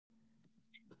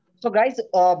So guys,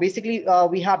 basically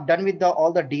we have done with the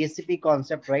all the DHCP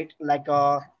concept, right? Like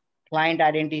client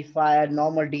identifier,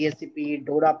 normal DHCP,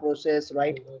 DORA process,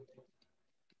 right?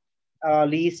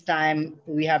 Lease time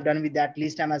we have done with that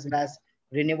lease time, as well as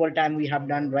renewal time we have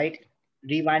done, right?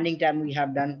 Rewinding time we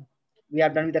have done. We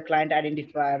have done with the client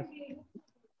identifier.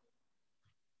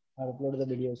 I've uploaded the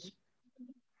videos.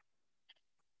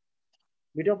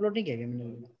 Video upload नहीं किया क्या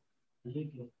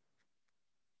मैंने?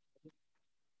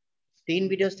 3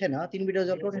 videos थे ना? 3 videos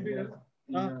upload है?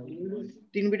 हाँ,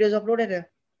 3 videos uploaded है.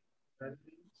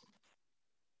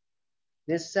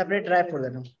 There's separate drive for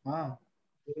them. हाँ.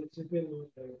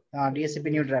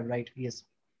 DSCP new drive, right? Yes.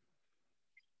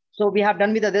 So we have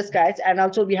done with this guys, and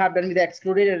also we have done with the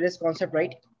excluded arrays concept,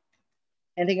 right?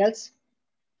 Anything else?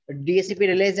 DSCP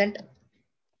relay agent,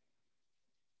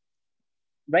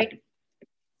 right?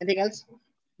 Anything else?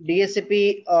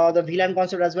 DSCP, the VLAN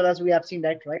concept as well, as we have seen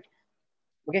that, right?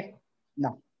 Okay.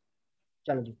 Now,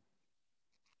 chalo ji.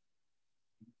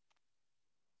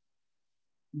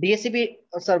 DSCP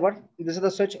server. This is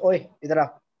the switch. Oi, idhar aa.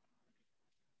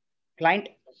 Client.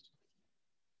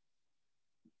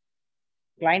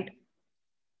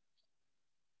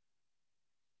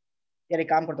 यार एक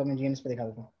काम करता हूँ, मैं GNS पे दिखा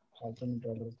देता हूँ.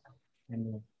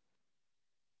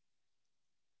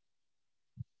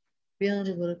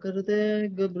 प्यार भर कर दे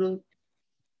गबरू.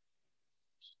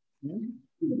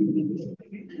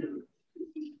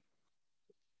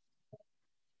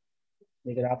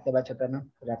 लेकिन रात का बैच होता है ना,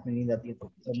 रात में नींद आती है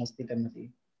तो मस्ती करना चाहिए.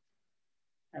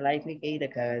 लाइफ में यही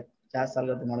रखा है, 4 साल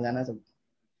का तो मर जाना सब.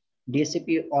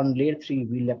 DSCP on layer 3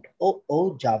 we left.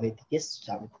 Oh Javed, yes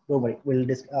Javed. Don't worry, we'll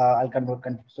I'll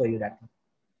show you that.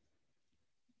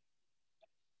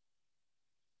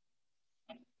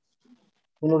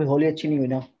 तुम लोग की होली अच्छी नहीं हुई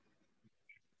ना?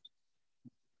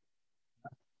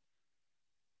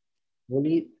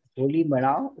 होली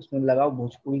बनाओ, उसमें लगाओ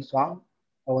भोजपुरी सॉन्ग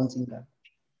पवन सिंह का.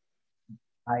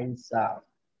 भाई साहब.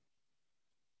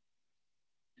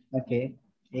 ओके,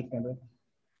 एक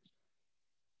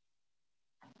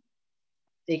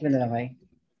मिनट ना भाई.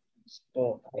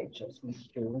 तो I just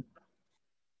need to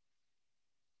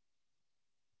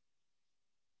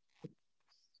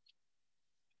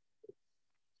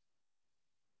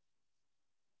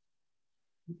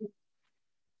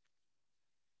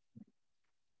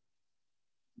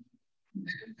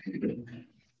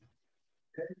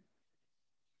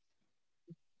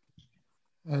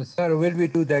Sir, will we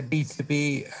do that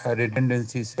DCP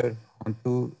redundancy, sir,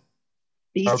 onto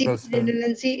TCP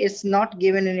redundancy is not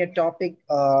given in your topic,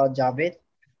 Javed.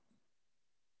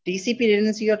 TCP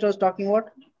redundancy you're talking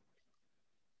about?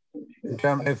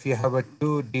 If you have a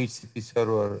 2 DCP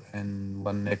server and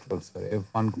 1 network, sir, if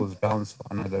one goes down, so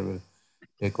another will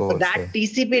take over. So that sir.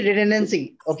 TCP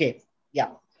redundancy. Okay. Yeah.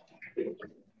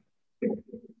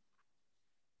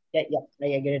 Yeah.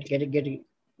 I get it.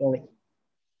 No.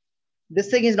 This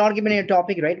thing is not given in a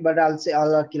topic, right? But I'll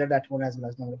clear that one as well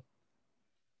as no.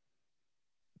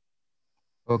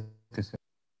 Okay, sir.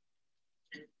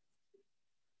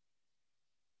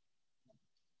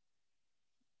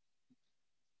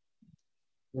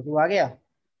 तू आ गया?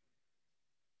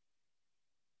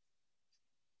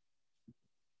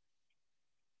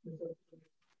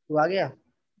 तू आ गया?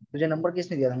 तुझे number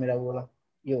किसने दिया था मेरा? वो वाला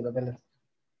ये होगा पहले.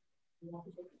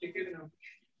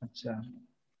 अच्छा,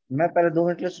 मैं पहले 2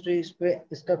 मिनट के लिए इस पे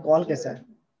इसका कॉल कैसा है?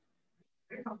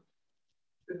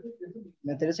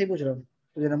 मैं तेरे से ही पूछ रहा हूँ,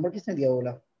 तुझे नंबर किसने दिया वो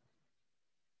वाला?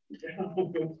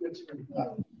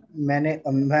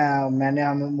 मैंने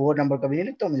हम वो नंबर कभी नहीं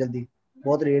लिखता हूँ मैं जल्दी,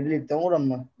 बहुत रेयरली लिखता हूँ वो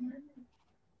नंबर.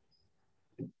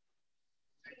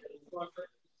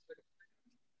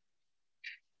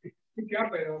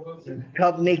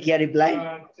 कब नहीं किया रिप्लाई?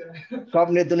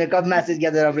 तूने कब मैसेज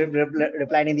किया? तेरा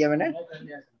रिप्लाई नहीं दिया मैंने?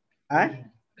 हाँ,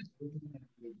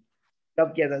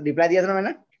 कब किया था? रिप्लाई दिया था ना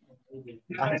मैंने?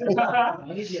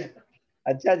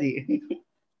 अच्छा जी.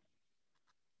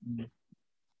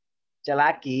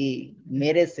 चालाकी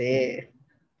मेरे से.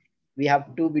 We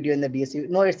have 2 video in the DSC.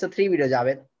 No, it's a 3 video,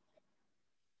 Javed.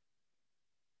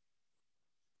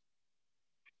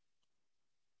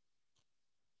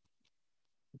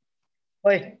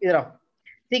 Oi, idhar aao.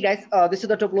 See guys, this is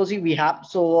the topology we have.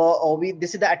 So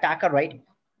this is the attacker, right?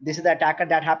 This is the attacker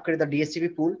that have created the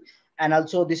DSCP pool, and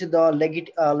also this is the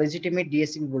legitimate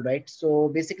DSCP pool, right? So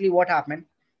basically, what happened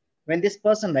when this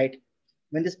person, right?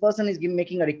 When this person is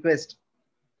making a request,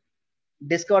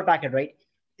 Discover packet, right?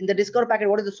 In the Discover packet,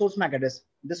 what is the source MAC address?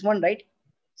 This one, right?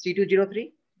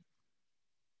 C203.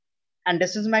 And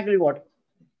destination MAC will be what?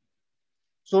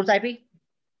 Source IP,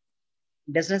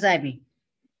 destination IP.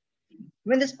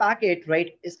 When this packet,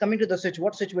 right, is coming to the switch,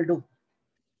 what switch will do?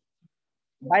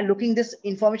 By looking this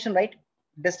information, right,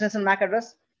 destination MAC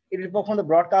address, it will perform the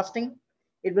broadcasting.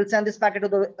 It will send this packet to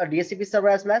the DHCP server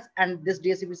as well as, and this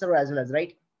DHCP server as well as,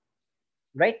 right?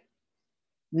 Right.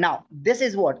 Now, this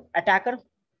is what attacker.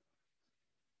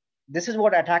 This is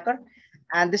what attacker,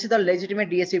 and this is the legitimate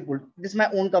DHCP pool. This is my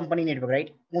own company network,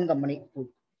 right? Own company pool.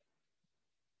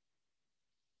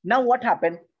 Now, what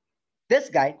happened? This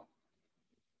guy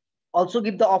also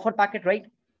give the offer packet, right?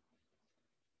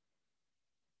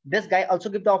 This guy also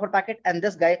give the offer packet, and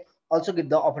this guy also give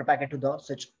the offer packet to the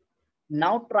switch.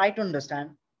 Now try to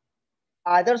understand,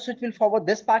 either switch will forward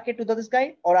this packet to this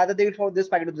guy, or either they will forward this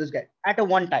packet to this guy at a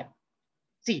one time.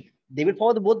 See, they will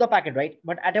forward both the packet, right?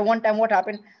 But at a one time, what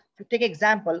happened? To take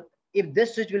example, if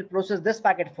this switch will process this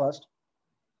packet first,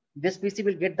 this PC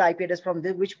will get the IP address from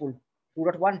this which pool?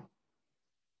 2.1,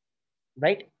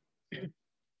 right?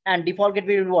 And default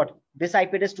gateway will be what? This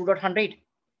IP address 2.100.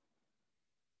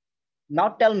 Now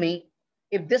tell me,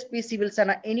 if this PC will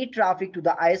send any traffic to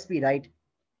the ISP, right?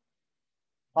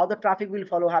 How the traffic will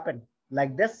follow happen?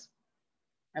 Like this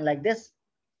and like this,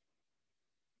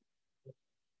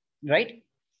 right?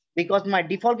 Because my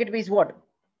default gateway is what?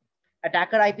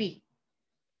 Attacker IP.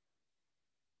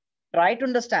 Try to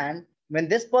understand, when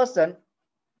this person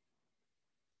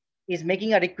is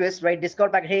making a request, right?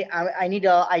 Discord packet, hey, I need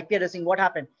a IP addressing. What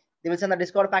happened? They will send a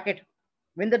Discord packet.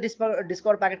 When the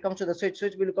Discord packet comes to the switch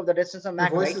will look up the destination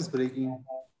MAC, voice right? is breaking.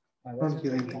 My I voice don't is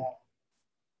hear breaking.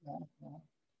 anything.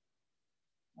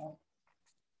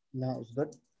 No, it's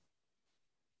good.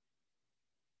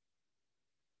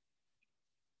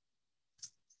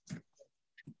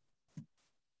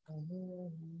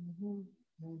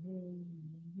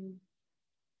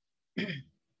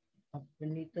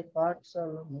 Beneath the parts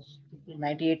are almost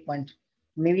 98 point.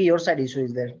 Maybe your side issue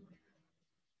is there.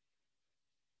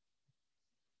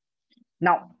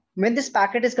 Now, when this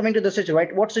packet is coming to the switch,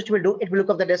 right, what switch will do? It will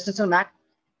look up the destination MAC,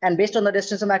 and based on the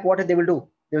destination MAC, what they will do?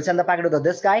 They will send the packet to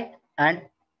this guy and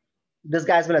this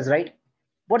guy as well as, right?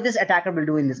 What this attacker will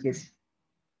do in this case?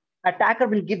 Attacker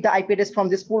will give the IP address from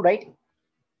this pool, right?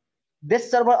 This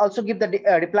server also give the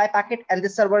reply packet, and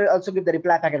this server also give the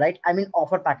reply packet, right? I mean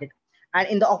offer packet. And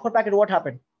in the offer packet, what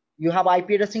happened? You have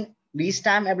IP addressing, lease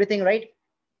time, everything, right?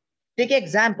 Take an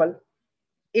example.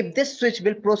 If this switch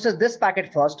will process this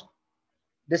packet first,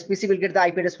 this PC will get the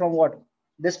IP address from what?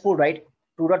 This pool, right?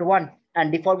 2.1,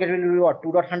 and default gateway will be what?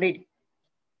 2.100.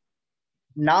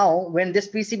 Now, when this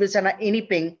PC will send any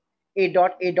ping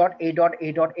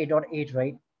 8.8.8.8.8.8,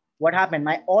 right? What happened?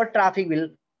 My all traffic will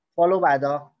follow by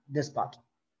this part.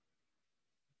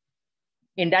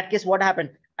 In that case, what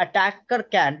happened? Attacker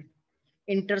can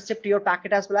intercept your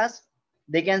packet as well as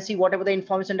they can see whatever the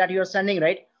information that you are sending,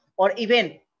 right? Or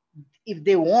even if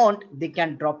they want, they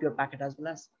can drop your packet as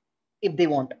well as, if they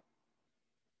want.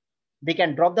 They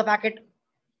can drop the packet.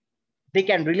 They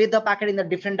can relay the packet in a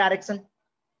different direction,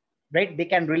 right? They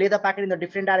can relay the packet in a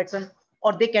different direction,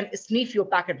 or they can sniff your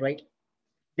packet, right?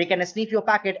 They can sniff your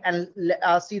packet and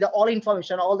see the all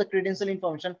information, all the credential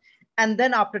information, and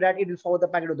then after that, it will forward the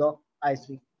packet to the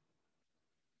ISP.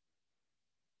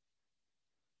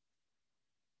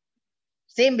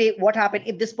 Same way, what happened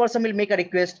if this person will make a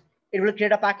request, it will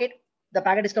create a packet. The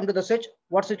packet is come to the switch.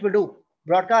 What switch will do?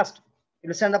 Broadcast. It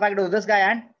will send the packet to this guy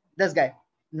and this guy.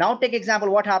 Now take example,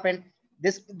 what happened?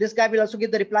 This guy will also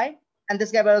give the reply, and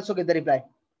this guy will also give the reply.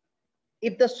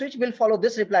 If the switch will follow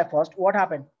this reply first, what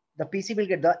happened? The PC will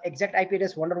get the exact IP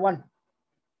address 1.1.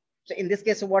 So in this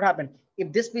case, what happened?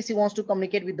 If this PC wants to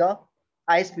communicate with the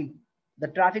ISP, the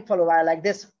traffic follow via like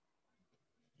this.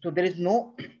 So there is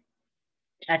no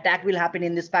attack will happen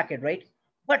in this packet, right?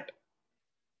 But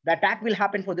the attack will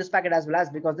happen for this packet as well as,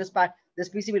 because this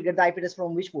PC will get the IP address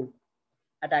from which pool?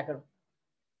 Attacker.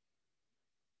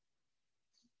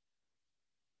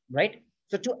 Right?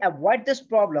 So to avoid this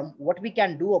problem, what we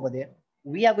can do over there,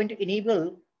 we are going to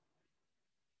enable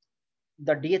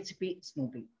the DHCP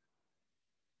snooping.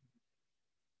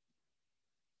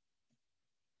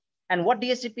 And what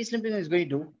DHCP snooping is going to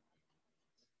do?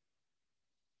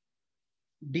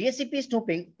 DHCP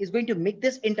snooping is going to make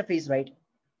this interface, right?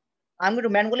 I'm going to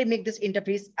manually make this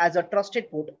interface as a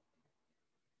trusted port,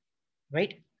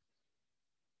 right?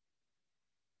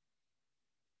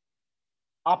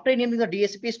 After enabling the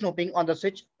DHCP snooping on the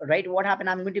switch, right? What happened?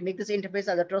 I'm going to make this interface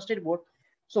as a trusted port.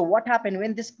 So what happened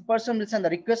when this person will send the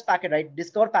request packet, right?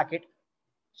 Discord packet,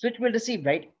 switch will receive,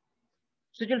 right?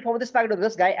 Switch will forward this packet to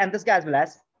this guy and this guy as well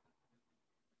as.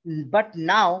 But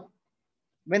now,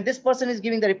 when this person is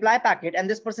giving the reply packet and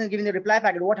this person is giving the reply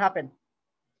packet, what happened?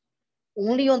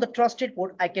 Only on the trusted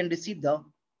port, I can receive the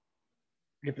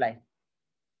reply.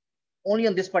 Only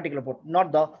on this particular port,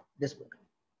 not this port.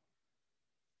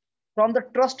 From the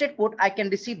trusted port, I can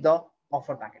receive the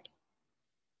offer packet.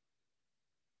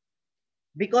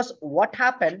 Because what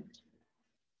happened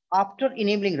after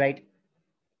enabling, right?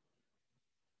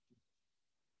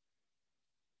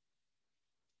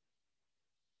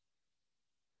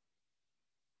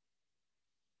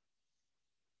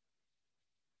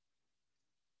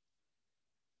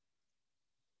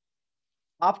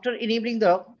 After enabling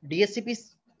the DHCP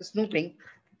snooping,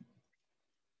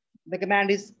 the command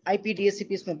is IP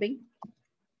DHCP snooping.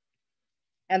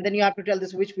 And then you have to tell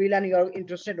this which VLAN you are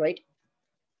interested, right?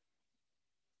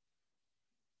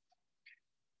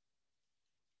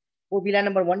 For VLAN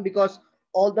number 1, because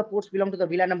all the ports belong to the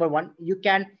VLAN number 1. You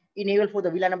can enable for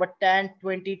the VLAN number 10,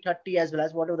 20, 30 as well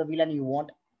as whatever the VLAN you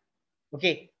want.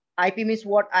 Okay. IP means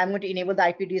what? I'm going to enable the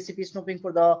IP DHCP snooping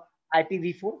for the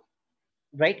IPv4,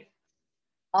 right?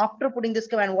 After putting this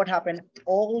command, what happened?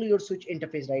 All your switch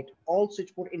interface, right? All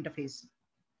switch port interface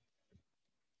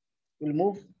will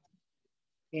move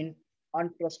in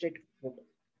untrusted port.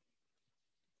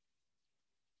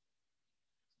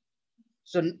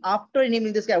 So after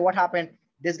enabling this guy, what happened?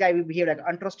 This guy will behave like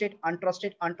untrusted,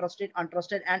 untrusted, untrusted,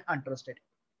 untrusted, and untrusted.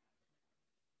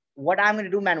 What I'm going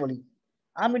to do manually,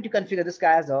 I'm going to configure this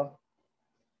guy as a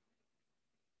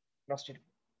trusted.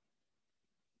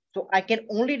 So I can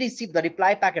only receive the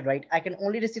reply packet, right? I can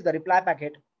only receive the reply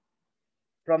packet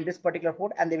from this particular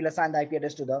port, and they will assign the IP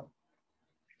address to the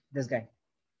this guy.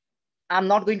 I'm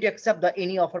not going to accept the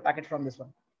any offer packet from this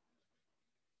one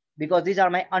because these are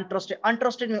my untrusted.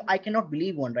 Untrusted, I cannot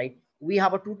believe one, right? We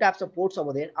have a two types of ports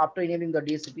over there. After enabling the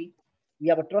DHCP, we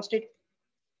have a trusted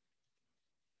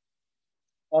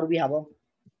or we have a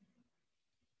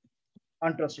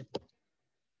untrusted.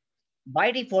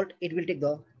 By default, it will take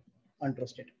the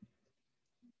untrusted.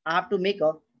 I have to make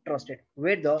a trusted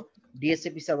where the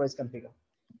DHCP server is configured.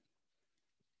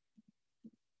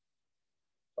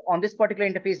 On this particular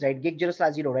interface, right, gig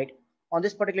 0/0, right? On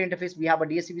this particular interface, we have a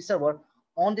DHCP server.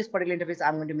 On this particular interface,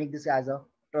 I'm going to make this as a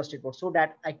trusted port so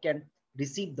that I can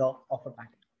receive the offer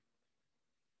packet.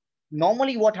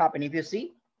 Normally, what happens if you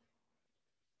see,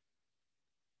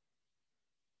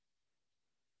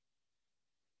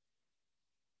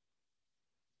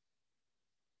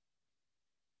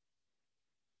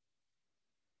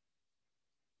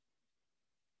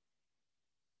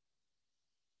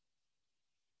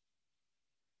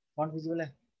 not visible है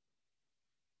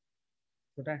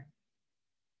छोटा है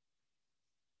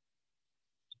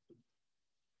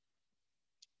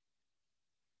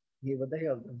ये बताइए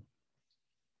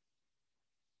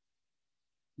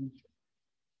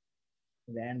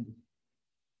Rand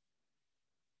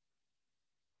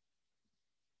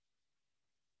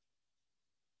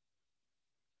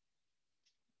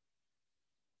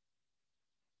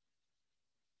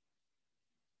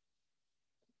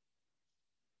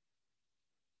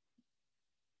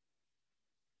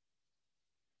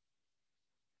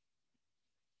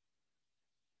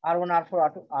R1, R4,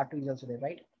 R2, R2 is also there,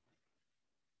 right?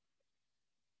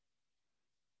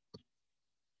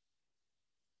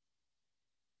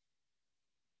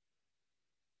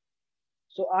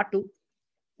 So R2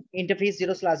 interface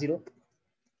 0/0.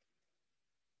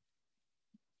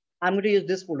 I'm going to use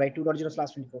this pool, right?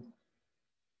 2.0/24.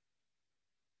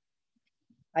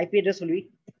 IP address will be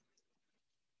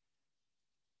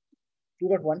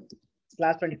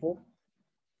 2.1/24.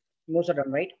 No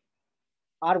shutdown, right?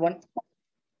 R1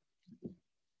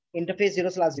 interface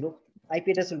 0/0. IP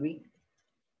address will be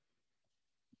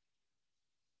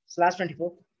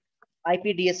 /24. IP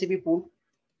DHCP pool,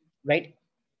 right?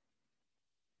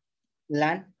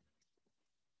 LAN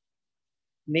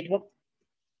network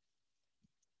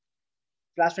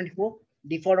 /24.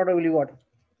 Default order will be what?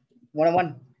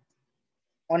 101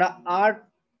 on a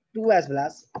R2 as well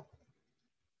as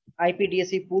IP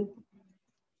DHCP pool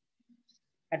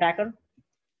attacker,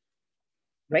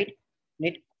 right?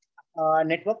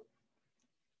 Network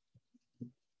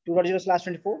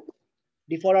 2.0/24.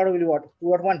 Default order will be what?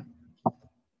 2.1.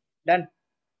 Done.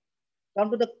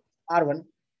 Come to the R1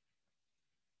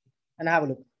 and have a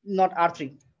look. Not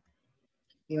R3.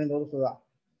 Even though so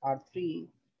R3.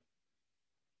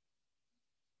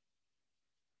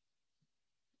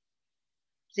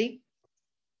 See,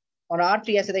 on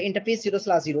R3, I say the interface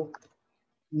 0/0.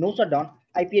 No shutdown.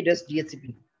 IP address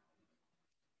DHCP.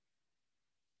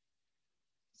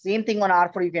 Same thing on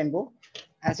R4. You can go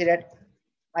and say that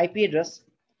IP address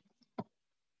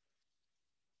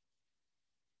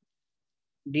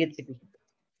DHCP.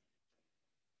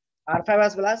 R5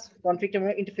 as well as config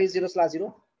terminal interface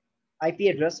 0/0. IP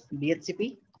address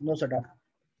DHCP. No shutdown.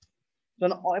 So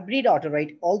on every router,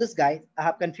 right? All this guy, I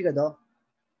have configured the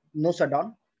no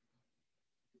shutdown.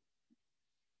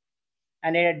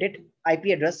 and edit IP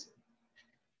address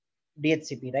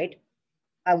DHCP, right?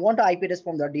 I want the IP address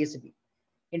from the DHCP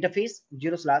interface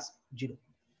 0/0.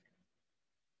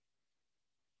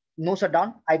 No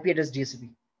shutdown, IP address DHCP.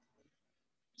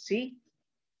 See,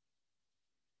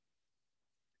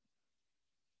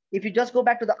 if you just go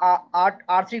back to the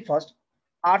R3 first,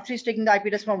 R3 is taking the IP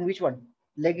address from which one?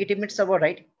 Legitimate server,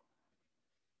 right?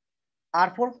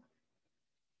 R4,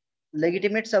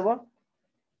 legitimate server.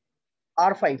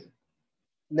 R5,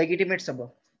 legitimate server.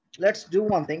 Let's do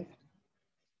one thing.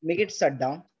 Make it shut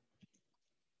down,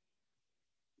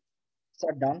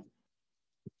 shut down,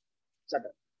 shut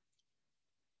down.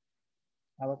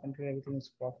 Our configure everything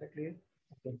is perfectly.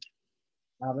 Okay.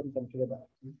 I haven't configured the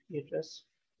IP address.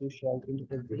 You shall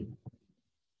integrate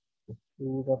the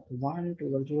 2.1,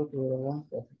 2.0, 2.1.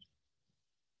 Perfect.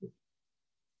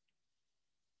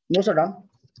 No shutdown.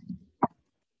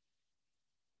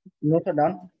 No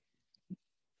shutdown.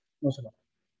 No shutdown.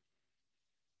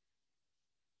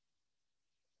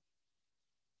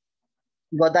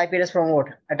 Got the IP address from what?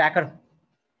 Attacker.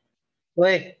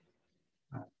 Wait.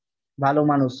 Bhalo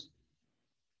Manus.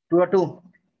 2.2.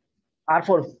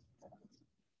 R4.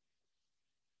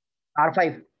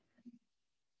 R5.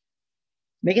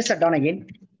 Make it shut down again.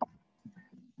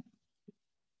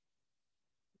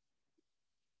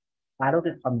 आरो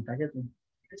के कम था क्या तुम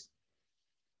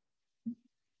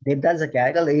देवदास से क्या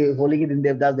है कल होली के दिन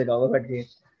देवदास देखा होगा बैठ के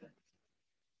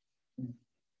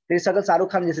तेरी शक्ल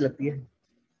शाहरुख खान जैसी लगती है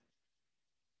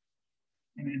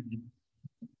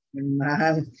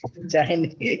मान चाहे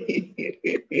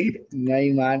नहीं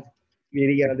मान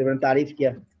मेरी क्या मैंने तारीफ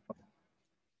किया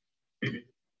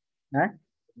है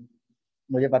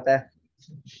मुझे पता है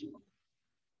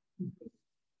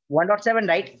 1.7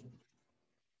 right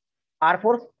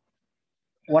R4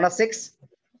 106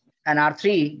 and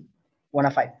R3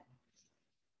 105.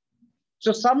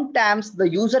 So sometimes the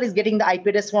user is getting the IP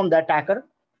address from the attacker,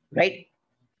 right?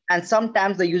 And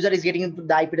sometimes the user is getting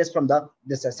the IP address from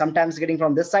this side. Sometimes getting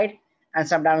from this side, and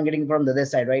sometimes getting from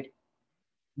this side, right?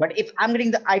 But if I'm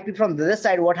getting the IP from this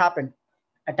side, what happened?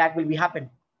 Attack will be happen,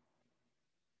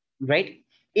 right?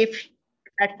 If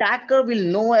attacker will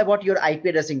know about your IP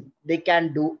addressing, they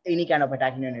can do any kind of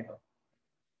attack in your network.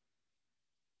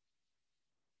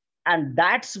 And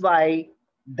that's why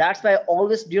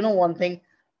always, do you know one thing?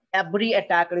 Every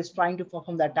attacker is trying to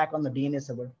perform the attack on the DNS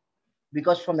server,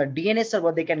 because from the DNS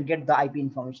server, they can get the IP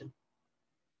information.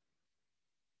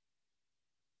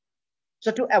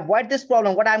 So to avoid this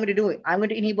problem, what I'm going to do, I'm going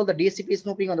to enable the DHCP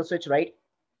snooping on the switch, right?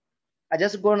 I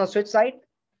just go on the switch side,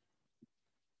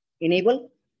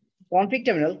 enable config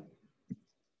terminal.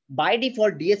 By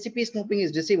default, DHCP snooping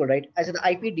is disabled, right? I said the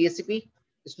IP DHCP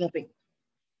snooping.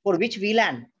 For which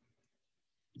VLAN?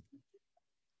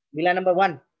 VLAN number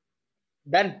 1.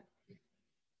 Done.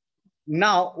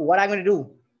 Now, what I'm going to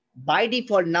do, by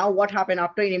default, now what happened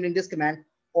after enabling this command,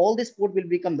 all this port will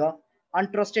become the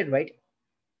untrusted, right?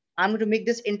 I'm going to make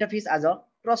this interface as a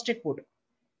trusted port.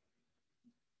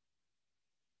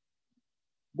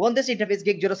 Go on this interface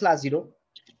gig 0/0,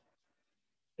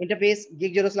 interface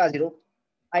gig 0/0,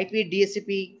 IP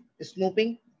DHCP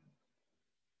snooping,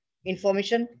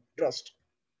 information trust.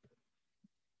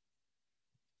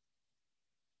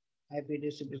 IP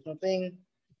DHCP snooping,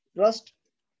 trust.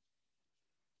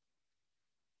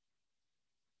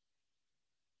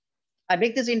 I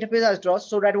make this interface as trust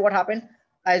so that what happened?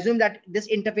 I assume that this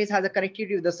interface has a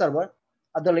connectivity with the server,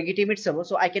 or the legitimate server,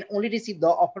 so I can only receive the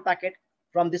offer packet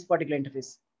from this particular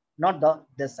interface, not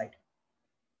this side.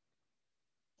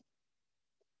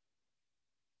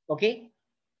 Okay.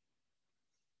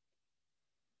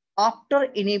 After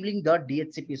enabling the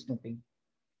DHCP snooping,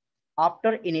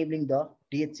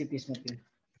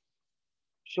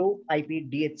 show IP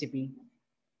DHCP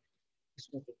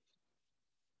snooping.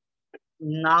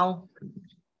 Now,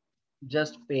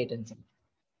 just pay attention.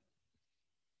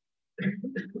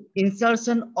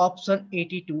 Insertion option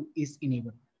 82 is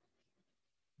enabled.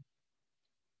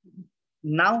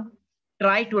 Now,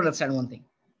 try to understand one thing.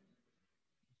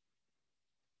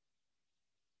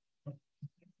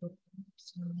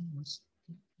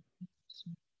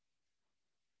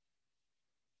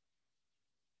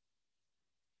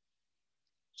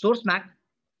 Source MAC,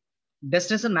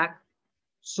 destination MAC,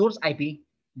 source IP,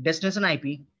 destination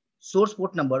IP, source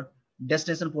port number,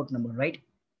 destination port number, right?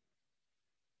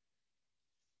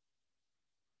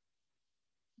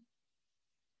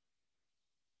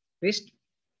 Paste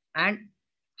and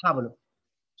have a look.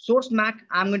 Source MAC,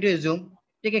 I'm going to assume,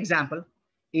 take example,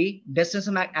 A,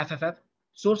 destination MAC FFF,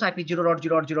 source IP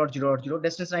 0.0.0.0.0,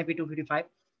 destination IP 255,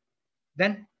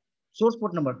 then source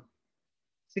port number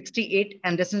 68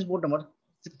 and destination port number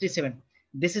 67.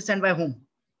 This is sent by whom?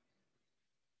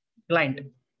 Client,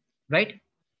 right?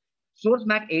 Source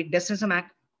MAC 8, destination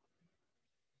MAC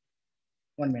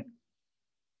 1 minute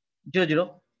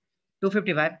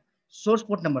 00255. Source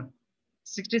port number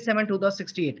 67 to the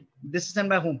 68. This is sent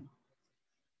by whom?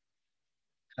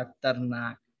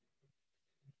 खतरनाक.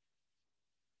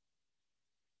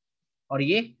 और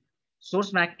ये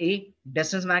source MAC A,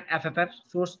 destination MAC FFF,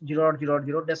 source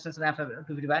 0.0.0, destination FFF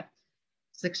 255,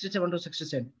 67 to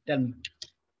 67. Tell me.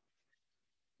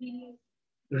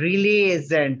 Relay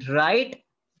agent, right?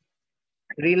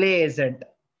 Relay agent.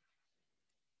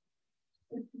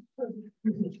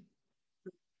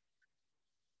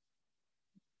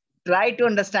 Try to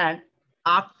understand.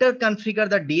 After configure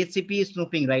the DHCP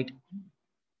snooping, right?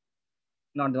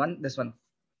 Not the one, this one.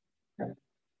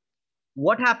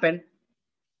 What happened?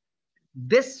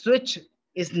 This switch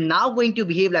is now going to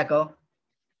behave like a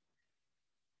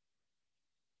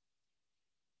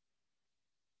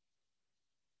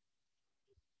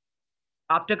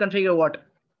after configure what?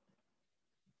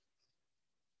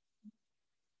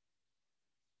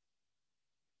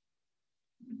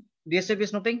 DHCP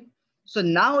snooping. So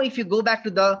now if you go back to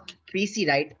the PC,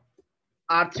 right?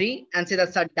 R3 and say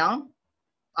that shutdown,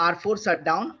 R4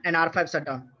 shutdown, and R5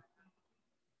 shutdown.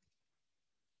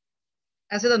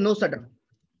 And say the no shutdown.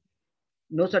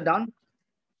 No shutdown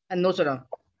and no shutdown.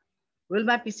 Will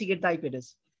my PC get the IP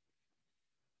address?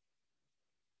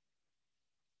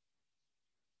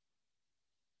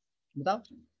 Without?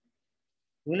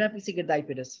 Will my PC get the IP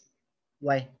address?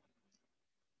 Why?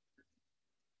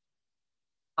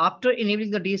 After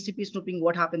enabling the DHCP snooping,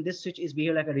 what happened? This switch is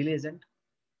behave like a relay agent.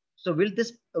 So will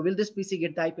this PC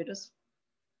get the IP address?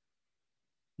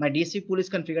 My DHCP pool is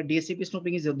configured, DHCP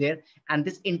snooping is there, and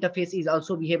this interface is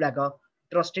also behave like a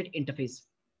trusted interface.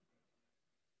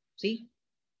 See?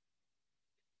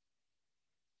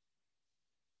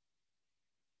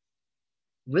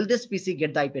 Will this PC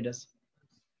get the IP address?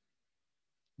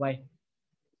 Why?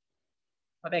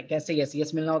 अबे कैसे yes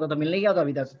yes मिलना होता तो मिल नहीं गया होता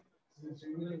अभी तक.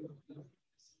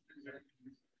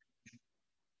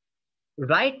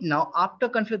 Right now, after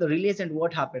configure the relay agent,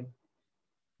 what happened?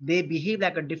 They behave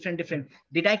like a different.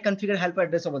 Did I configure helper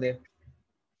address over there?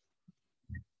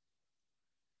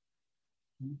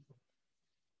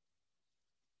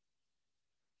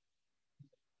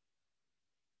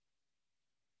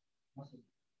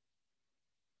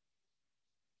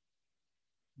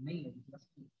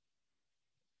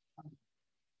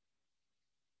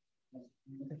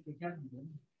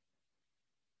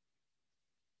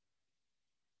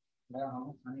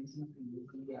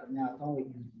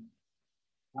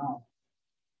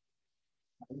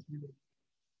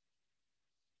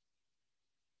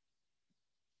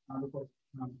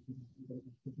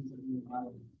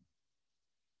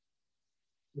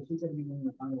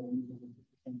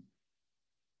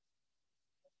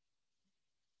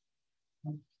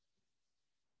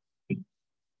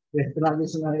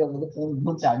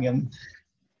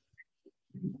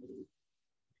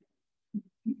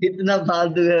 इतना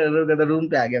फालतू रूम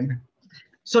पे आ गया मैं.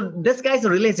 So this guy is a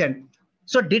relay agent.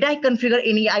 So did I configure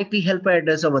any IP helper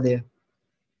address over there?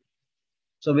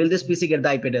 So will this PC get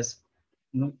the IP address?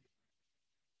 No.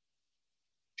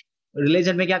 Relay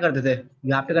agent में क्या करते थे?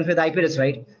 You have to configure the IP address,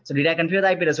 right? So did I configure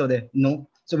the IP address over there? No.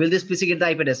 So will this PC get the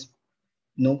IP address?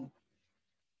 No.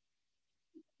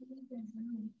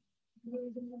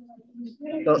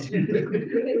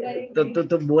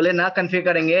 तो बोले ना configure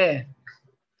करेंगे.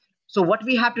 So what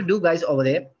we have to do, guys, over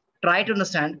there, try to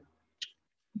understand.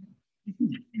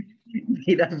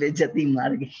 मेरा बेइज्जती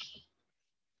मार गई.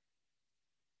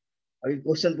 अभी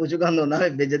question पूछूंगा हम ना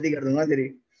बेइज्जती कर दूंगा तेरी.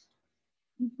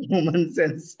 Common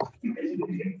sense.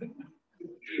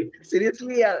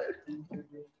 सीरियसली यार.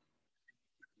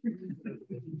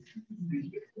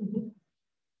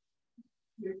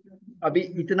 अभी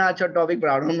इतना अच्छा टॉपिक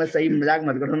पढ़ा रहा हूँ मैं. सही मजाक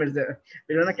मत करो मेरे से.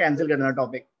 फिर ना कैंसिल कर देना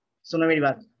टॉपिक. सुनो मेरी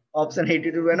बात. ऑप्शन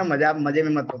 82 है ना. मजे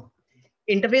में मत हो.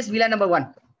 Interface VLAN number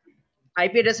 1.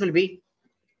 IP address will be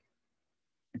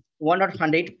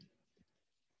 1.100.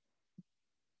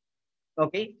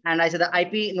 Okay, and I said the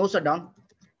IP no shutdown.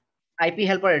 IP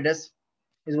helper address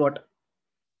is what?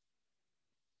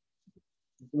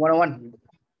 101,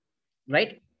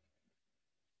 right?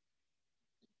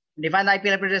 Define the IP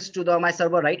helper address to my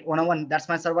server, right? 101, that's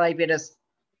my server IP address.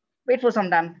 Wait for some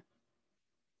time.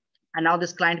 And now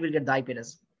this client will get the IP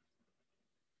address.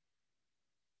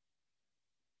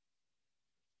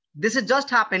 This has just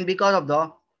happened because of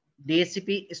the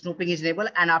DHCP snooping is enabled.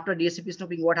 And after DHCP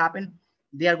snooping, what happened?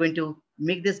 They are going to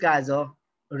make this guy as a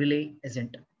relay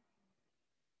agent.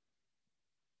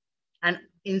 And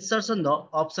insertion the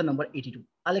option number 82.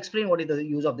 I'll explain what is the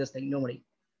use of this thing. Don't worry.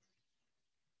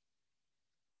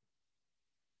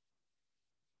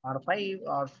 R5,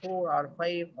 R4,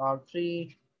 R5,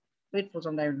 R3. Wait for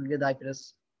some time to get the IP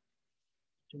address.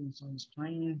 Sounds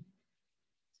fine.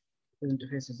 The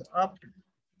interface is up.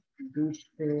 Do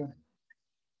the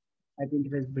IP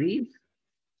interface brief.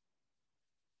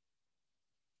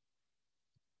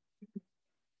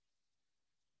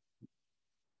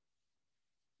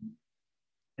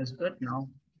 It's good now.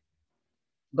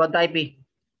 Got the IP.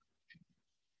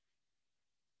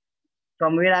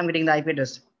 From where I'm getting the IP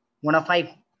address? 105,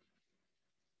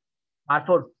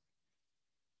 R4,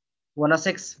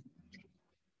 106,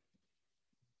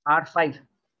 R5,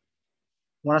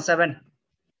 107.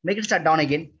 Make it shut down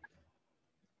again.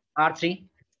 R3,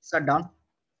 shut down.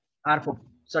 R4,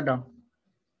 shut down.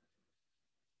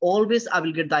 Always I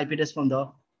will get the IP address from the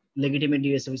legitimate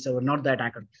DSP server, not the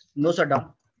attacker. No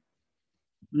shutdown.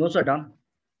 No shutdown.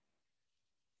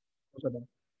 No shutdown.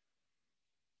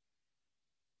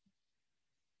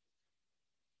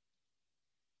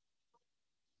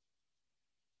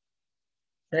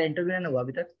 तेरा interview नहीं हुआ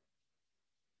अभी तक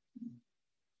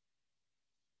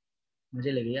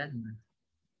मुझे लगे यार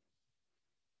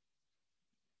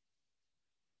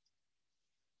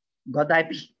got the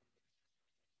IP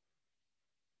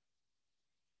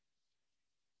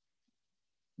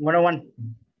 101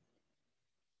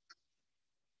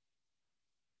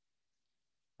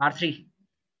 R3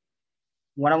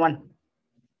 101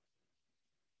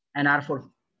 and R4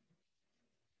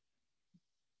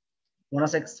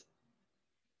 106.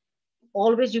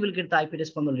 Always you will get the IP address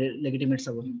from the legitimate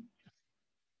server.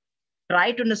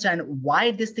 Try to understand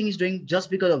why this thing is doing just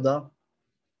because of the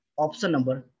option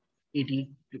number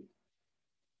 82.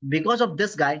 Because of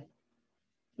this guy,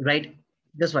 right?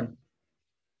 This one.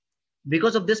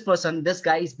 Because of this person, this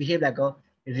guy is behaved like a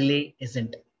relay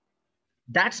agent.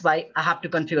 That's why I have to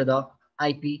configure the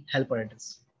IP helper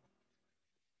address.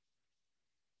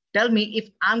 Tell me if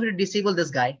I'm going to disable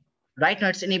this guy. Right now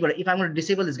it's enabled. If I'm going to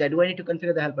disable this guy, do I need to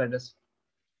configure the helper address?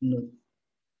 No.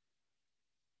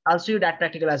 I'll show you that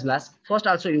practical as well as. First,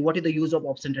 I'll show you what is the use of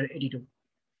option 82.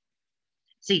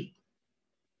 See.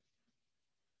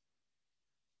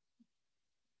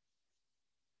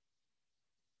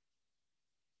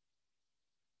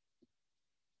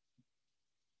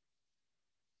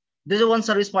 This is one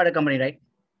service provider company, right?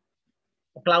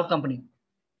 A cloud company.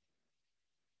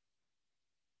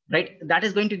 Right? That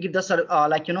is going to give the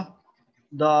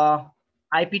the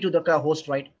IP to the host,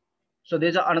 right? So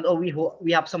there's another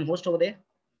we have some host over there.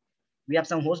 We have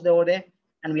some host over there,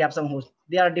 and we have some host.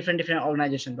 They are different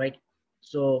organizations, right?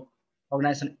 So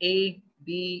organization A,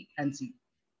 B, and C.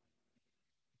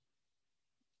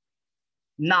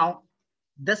 Now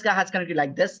this guy has connected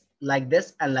like this,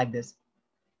 and like this.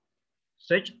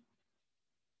 Switch.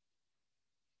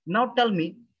 Now tell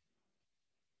me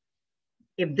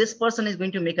if this person is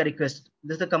going to make a request.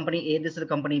 This is the company A, this is the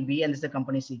company B, and this is the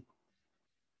company C.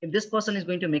 If this person is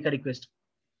going to make a request,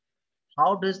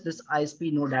 how does this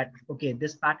ISP know that, okay,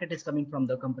 this packet is coming from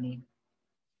the company?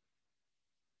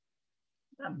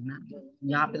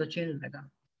 यहाँ पे तो change रहेगा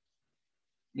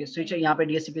ये switch है यहाँ पे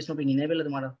DHCP snooping enable है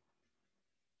तुम्हारा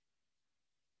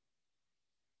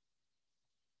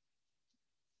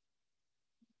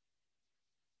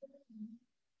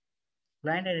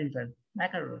client identifier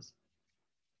MAC address.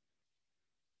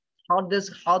 How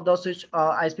the switch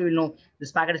ISP will know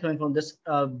this packet is coming from this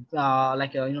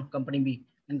company B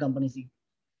and company C?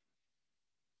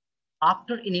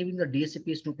 After enabling the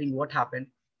DHCP snooping, what happened?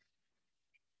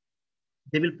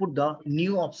 They will put the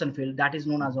new option field that is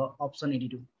known as option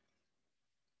 82.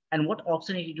 And what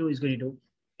option 82 is going to do?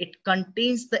 It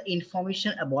contains the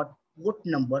information about port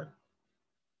number,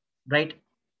 right?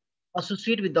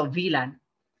 Associated with the VLAN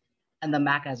and the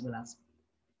MAC as well as.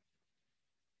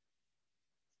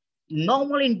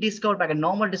 Normally in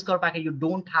normal Discover packet, you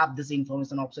don't have this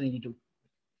information option 82.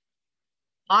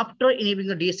 After enabling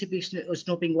the DHCP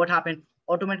snooping, what happened?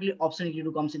 Automatically option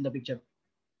 82 comes in the picture.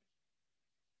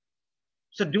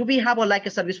 So do we have a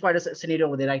service provider scenario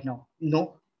over there right now?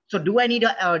 No. So do I need a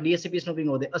DHCP snooping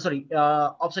over there?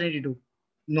 Option 82.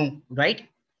 No, right?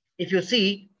 If you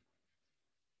see,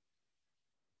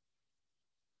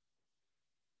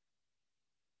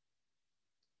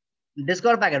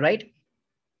 Discover packet, right?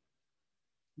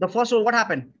 The first one, what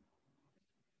happened?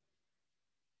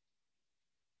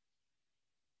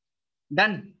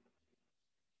 Done.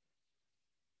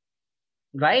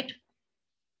 Right?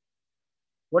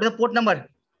 What is the port number?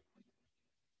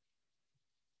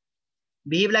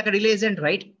 Behave like a relay agent,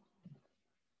 right?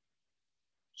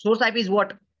 Source IP is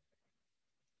what?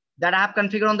 That I have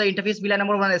configured on the interface VLAN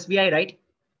number 1 SBI, right?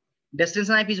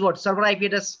 Destination IP is what? Server IP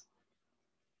address.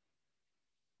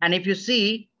 And if you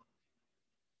see,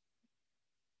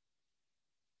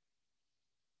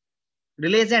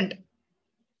 Relazant,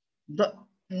 the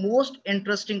most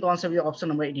interesting concept is option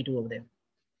number 82 over there.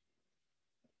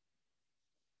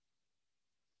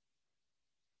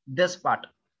 This part.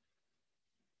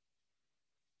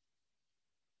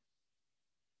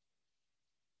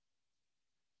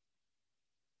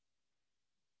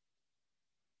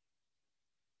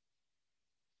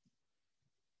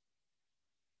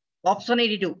 Option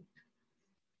 82.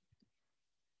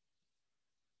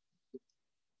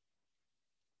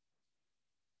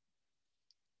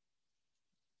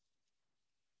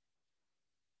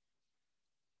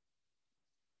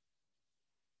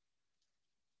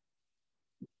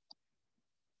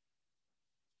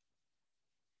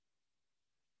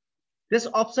 This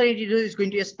option 82 is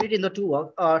going to split in the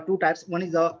two types. One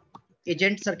is the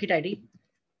agent circuit ID,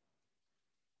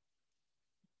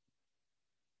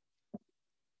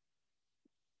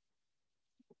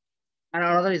 and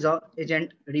another is a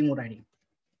agent remote ID.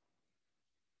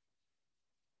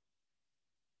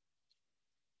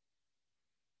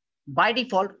 By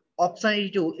default, option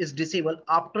 82 is disabled.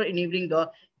 After enabling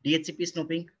the DHCP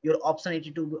snooping, your option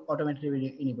 82 will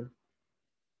automatically enable.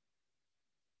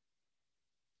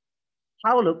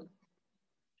 Have a look.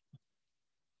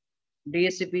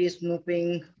 DHCP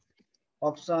snooping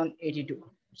option 82.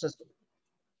 System.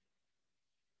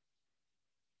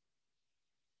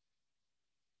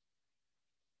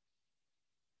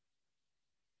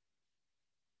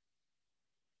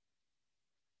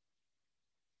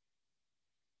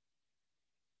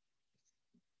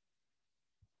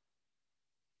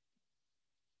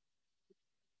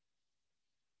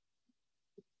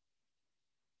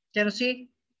 Can you see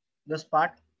this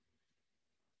part?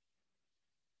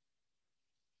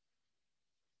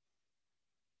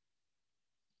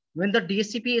 When the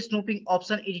DHCP snooping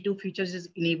option 82 features is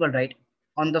enabled, right,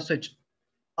 on the switch,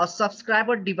 a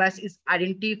subscriber device is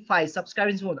identified.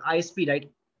 Subscribing mode ISP, right?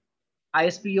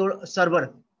 ISP, your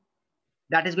server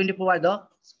that is going to provide the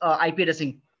IP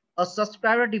addressing. A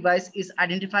subscriber device is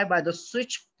identified by the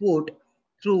switch port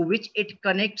through which it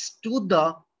connects to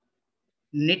the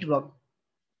network.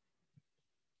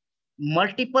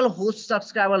 Multiple host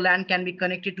subscriber LAN can be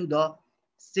connected to the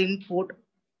same port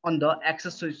on the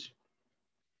access switch.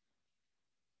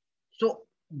 So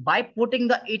by putting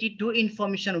the 82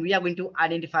 information, we are going to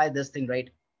identify this thing,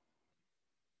 right?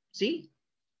 See,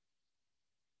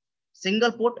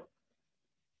 single port,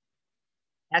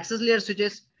 access layer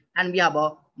switches, and we have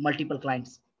a multiple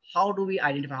clients. How do we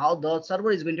identify? How the server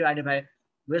is going to identify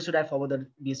where should I forward the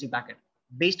DSP packet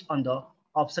based on the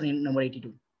option in number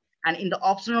 82. And in the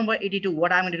option number 82,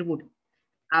 what I'm going to put,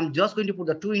 I'm just going to put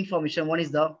the two information. One is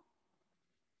the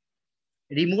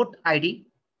remote ID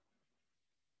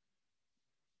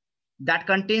that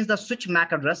contains the switch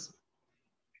MAC address,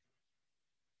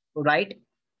 right?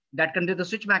 That contains the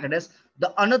switch MAC address.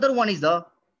 The another one is the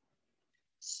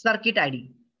circuit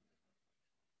ID.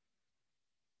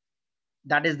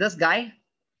 That is this guy,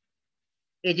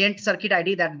 agent circuit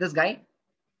ID, that this guy,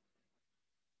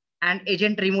 and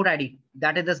agent remote ID,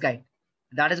 that is this guy.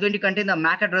 That is going to contain the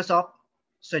MAC address of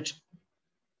switch,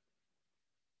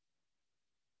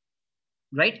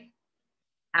 right?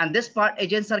 And this part,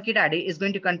 agent circuit ID, is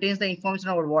going to contain the information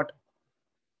about what?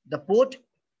 The port,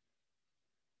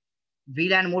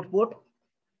 VLAN mode port,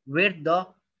 where the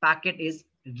packet is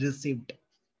received.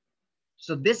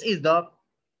 So this is the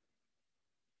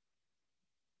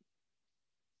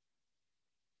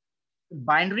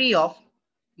binary of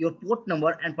your port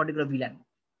number and particular VLAN.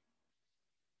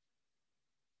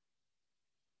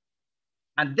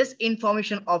 And this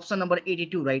information, option number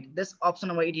 82, right? This option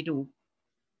number 82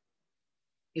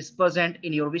 is present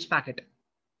in your which packet?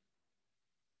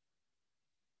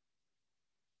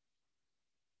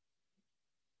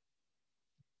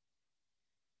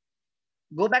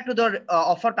 Go back to the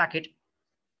offer packet.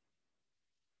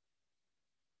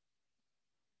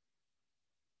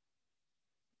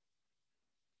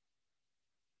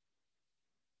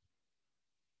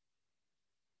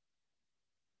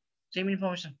 Same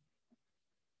information.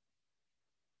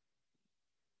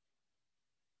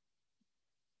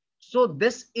 So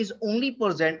this is only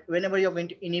present whenever you're going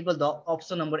to enable the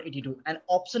option number 82. And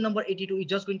option number 82 is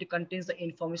just going to contain the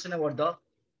information about the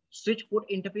switch port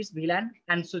interface VLAN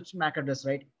and switch MAC address,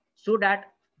 right? So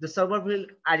that the server will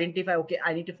identify, okay,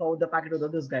 I need to forward the packet to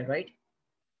this guy, right?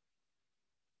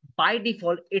 By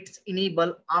default, it's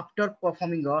enabled after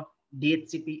performing a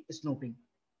DHCP snooping.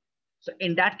 So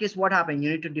in that case, what happened?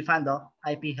 You need to define the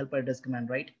IP helper address command,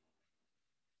 right?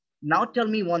 Now tell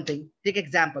me one thing, take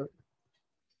example.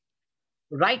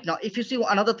 Right now, if you see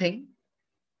another thing,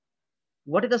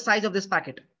 what is the size of this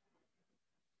packet?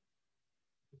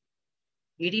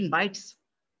 18 bytes.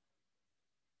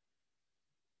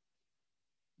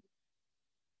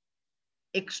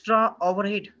 extra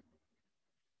overhead,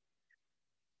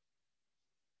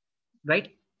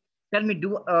 right? Tell me,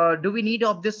 do we need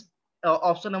of this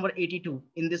option number 82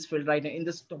 in this field right now, in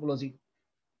this topology?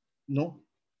 No,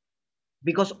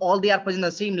 because all they are present in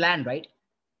the same land, right?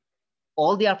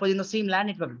 All they are present in the same land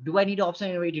network. Do I need option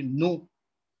number 82? No.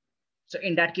 So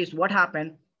in that case, what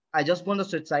happened? I just go on the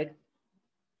switch side.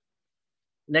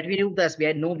 Let me remove the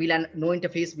SBI, no VLAN, no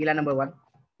interface, VLAN number 1.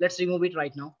 Let's remove it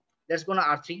right now. Let's go to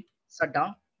R3, shut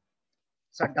down,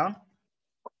 shut down,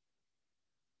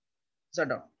 shut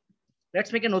down.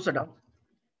 Let's make a no shutdown.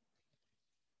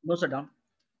 No shutdown.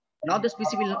 Now this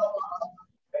PC will.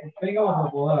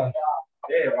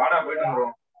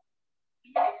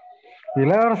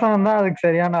 இளவரசன் தான் அதுக்கு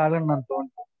சரியான ஆளுன்னு நான்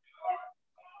தோணுது.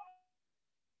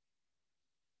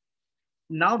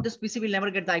 Now this PC will never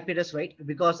get the IP address right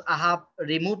because I have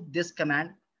removed this command.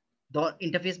 The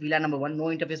interface VLAN number 1, no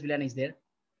interface VLAN is there.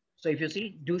 So if you see,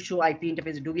 do show IP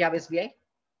interface, do we have SBI?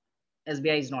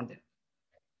 SBI is not there.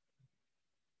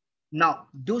 Now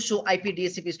do show IP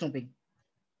DHCP snooping.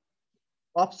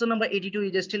 Option number 82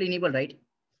 is still enabled, right?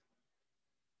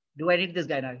 Do I need this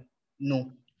guy now? No.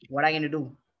 What I'm going to do?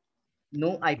 No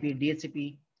IP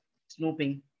DHCP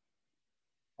snooping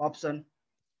option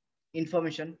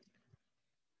information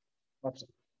option.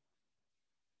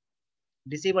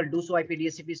 Disable do show IP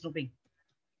DHCP snooping.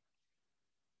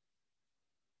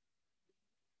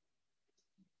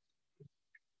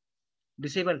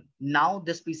 Disable. Now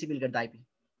this PC will get the IP.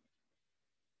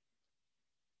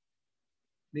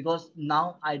 Because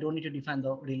now I don't need to define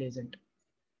the relay agent.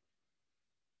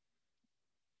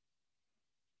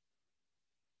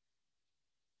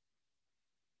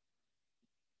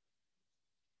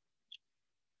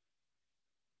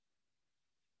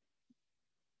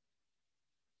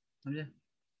 समझे?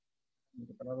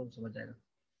 मुझे पता तो समझ जाएगा.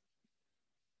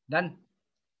 Done.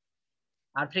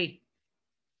 R3,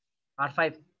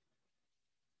 R5.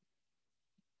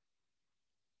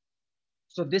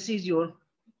 So this is your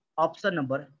option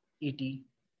number 80.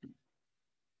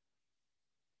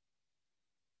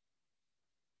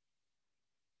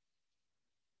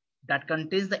 That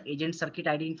contains the agent circuit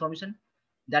ID information.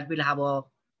 That will have a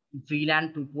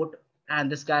VLAN to port,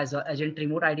 and this guy's agent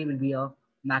remote ID will be a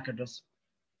MAC address.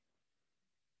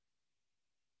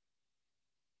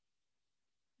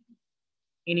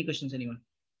 Any questions, anyone?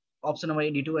 Option number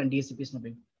 82 and DHCP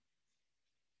snooping.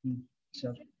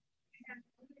 Sure.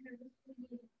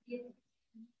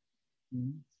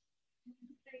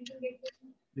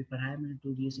 Prepare to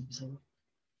DHCP server.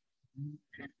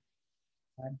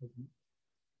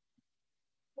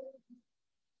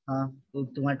 हाँ, तो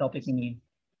तुम्हारा topic ही नहीं है,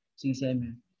 CCI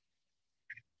में.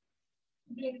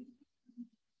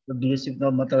 तो DHCP का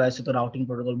मतलब ऐसे तो राउटिंग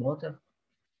प्रोटोकॉल बहुत है.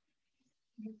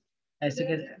 ऐसे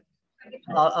कैसे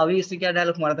अभी इससे क्या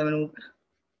डायलॉग मारा था मैंने,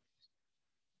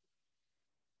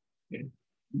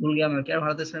 भूल गया मैं क्या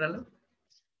मारा था इसमें डायलॉग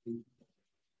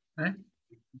है,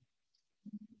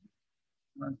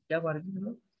 क्या मारा था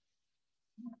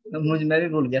मुझे, मैं भी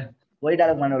भूल गया. वही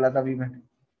डायलॉग मारने वाला था अभी मैं.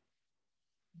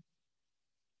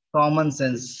 Common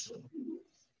sense.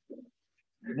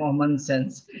 Common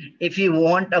sense. If you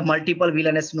want a multiple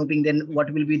VLAN snooping, then what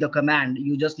will be the command?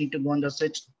 You just need to go on the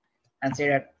switch and say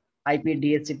that IP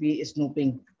DHCP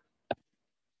snooping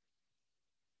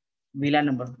VLAN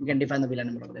number. You can define the VLAN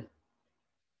number over there.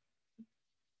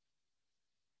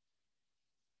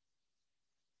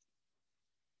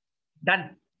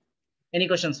 Done. Any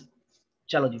questions?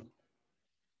 Chalo ji.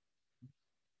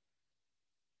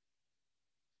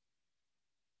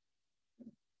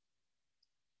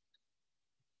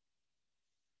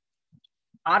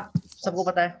 ARP सबको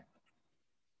पता है.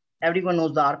 Everyone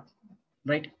knows the ARP,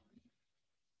 right?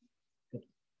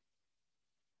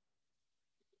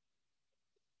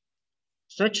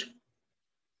 Switch.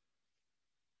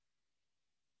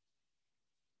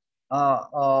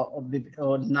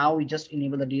 Now we just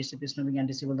enable the DHCP snooping and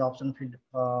disable the option field.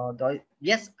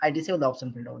 Yes, I disable the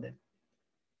option field over there.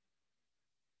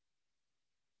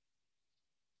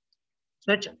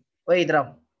 Switch. Wait, इधर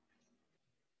आओ.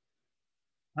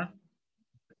 हाँ?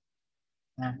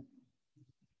 हाँ.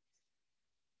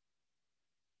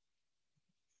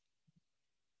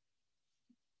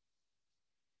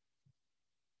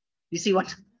 PC 1,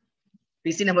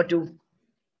 PC number 2,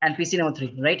 and PC number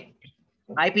 3, right?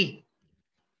 IP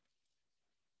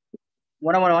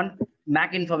 111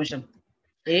 MAC information.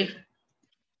 A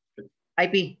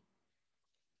IP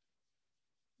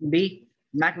B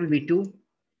MAC will be 2.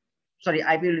 Sorry,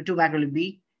 IP will be 2, MAC will be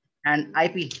B, and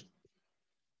IP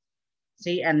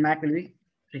C and MAC will be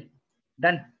 3.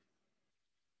 Done.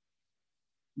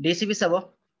 DCP server.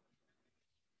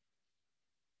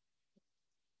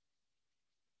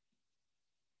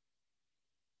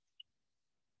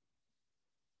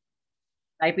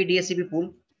 IP DHCP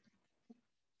pool,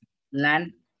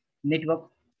 LAN network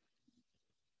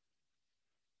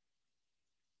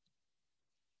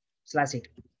 /8.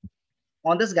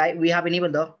 On this guy, we have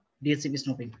enabled the DHCP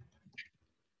snooping,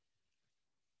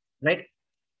 right?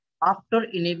 After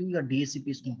enabling the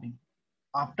DHCP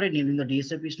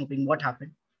snooping, what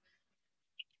happened?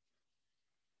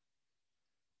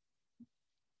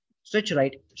 Switch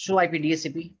right, show IP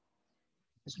DHCP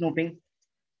snooping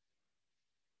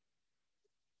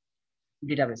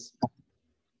database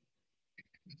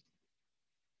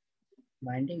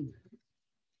binding.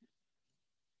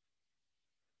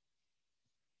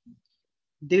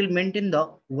 They will maintain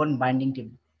the one binding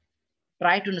table.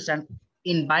 Try to understand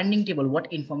in binding table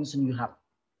what information you have.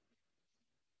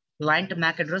 Client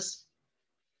MAC address,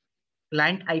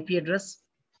 client IP address,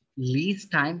 lease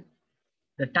time,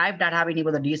 the type that have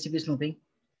enabled the DHCP snooping,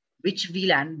 which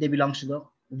VLAN they belongs to the,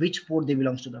 which port they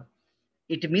belongs to the.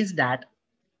 It means that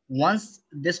once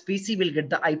this PC will get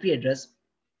the IP address,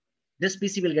 this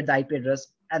PC will get the IP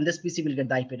address, and this PC will get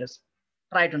the IP address.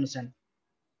 Try to understand.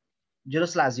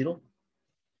 0/0,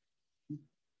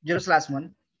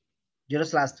 0/1,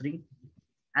 0/3,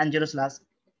 and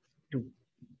 0/2.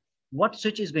 What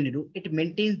switch is going to do? It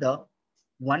maintains the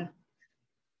one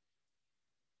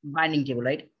binding table,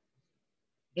 right?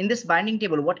 In this binding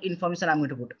table, what information I'm going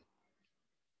to put?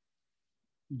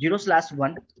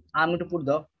 0/1, I'm going to put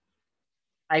the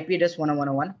IP address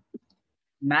 10101.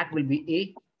 MAC will be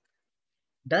A,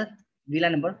 the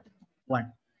VLAN number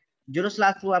 1.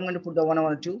 0/2, I'm going to put the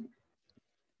 102.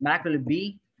 MAC will be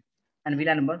B and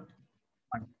VLAN number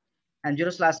 1. And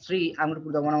 0/3, I'm going to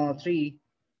put the 103.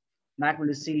 MAC will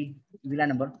be C, VLAN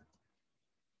number.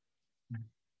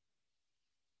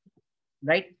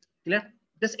 Right? Clear?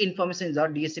 This information is our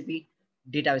DHCP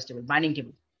database table, binding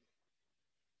table.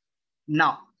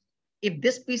 Now, if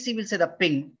this PC will say the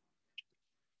ping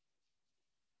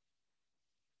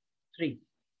 3,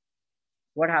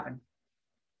 what happened?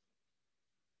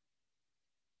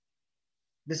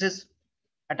 This is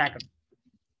attacker.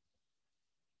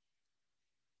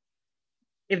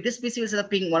 If this PC will say the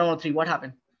ping 103, what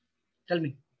happened? Tell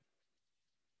me.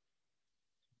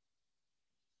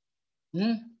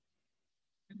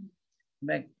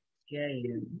 Back.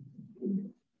 Okay.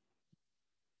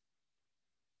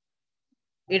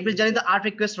 It will generate the ARP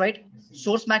request, right?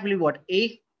 Source MAC will be what?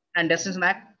 A, and destination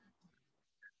MAC,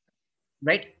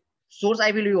 right? Source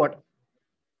IP will be what?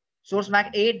 Source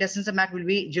MAC A, destination MAC will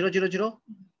be 000.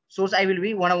 Source IP will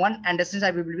be 101, and destination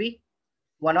IP will be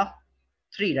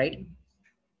 103, right?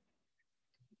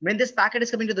 When this packet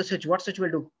is coming to the switch, what switch will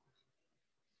do?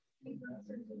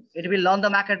 It will learn the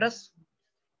MAC address.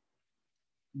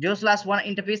 0/1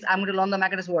 interface. I'm going to learn the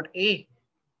MAC address what? A.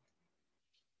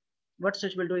 What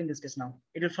switch will do in this case now?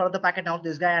 It will follow the packet now,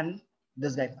 this guy and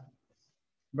this guy.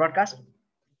 Broadcast.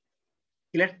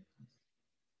 Clear?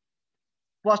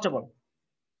 First of all,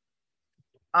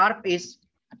 ARP is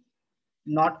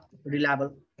not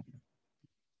reliable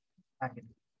packet.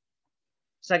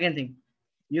 Second thing,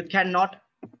 you cannot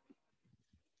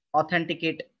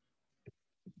authenticate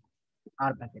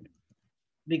ARP packet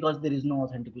because there is no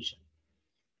authentication.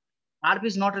 ARP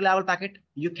is not reliable packet.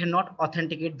 You cannot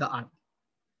authenticate the ARP.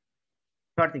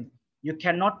 Third thing, you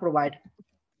cannot provide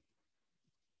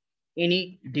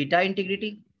any data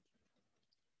integrity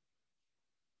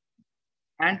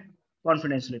and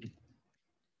confidentiality.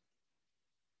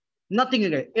 Nothing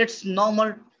again. It's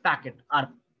normal packet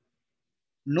ARP.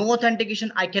 No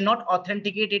authentication. I cannot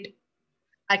authenticate it.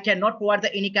 I cannot provide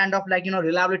any kind of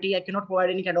reliability. I cannot provide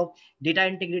any kind of data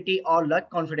integrity or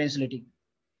confidentiality.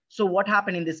 So what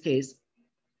happened in this case?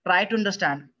 Try to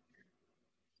understand.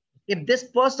 If this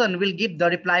person will give the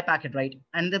reply packet, right?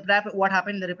 And the reply, what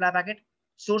happened in the reply packet?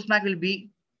 Source MAC will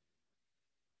be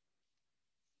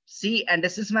C and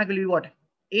destination MAC will be what?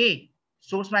 A.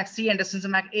 Source MAC C and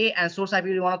destination MAC A, and source IP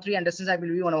will be 103 and destination IP will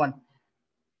be 101.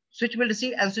 Switch will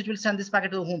receive and switch will send this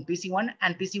packet to the home PC1,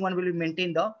 and PC1 will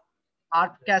maintain the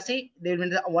ARP cache. They will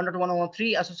maintain the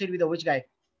 101.103 associated with the which guy?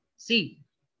 C.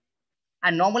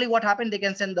 And normally what happened? They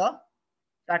can send the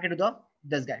packet to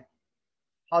this guy.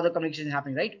 How the communication is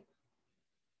happening, right?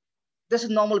 This is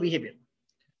normal behavior.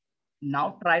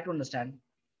 Now try to understand.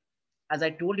 As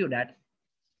I told you that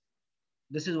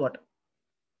this is what?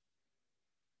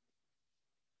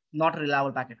 Not a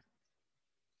reliable packet,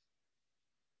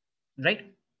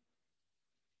 right?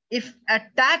 If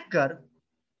attacker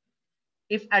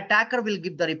will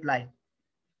give the reply,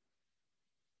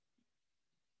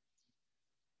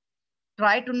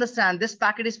 try to understand this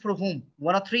packet is for whom?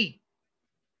 103.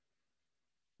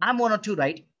 I'm 102,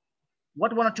 right?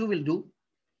 What 102 will do?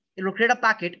 It will create a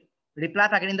packet reply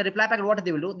packet. In the reply packet, what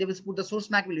they will do? They will put the source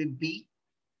MAC will be B,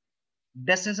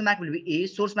 destination MAC will be A,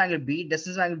 source MAC will be B,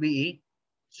 destination MAC will be A,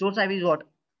 source IP is what?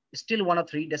 Still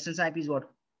 103, destination IP is what?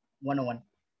 101.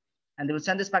 And they will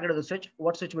send this packet to the switch.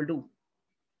 What switch will do?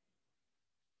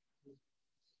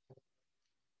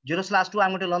 0/2,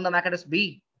 I'm going to learn the MAC address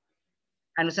B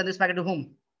and will send this packet to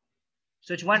whom?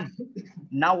 Switch 1.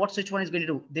 Now what switch 1 is going to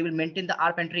do? They will maintain the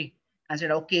ARP entry and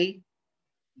said, okay,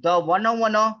 the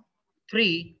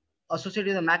 10103 associated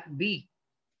with the MAC B,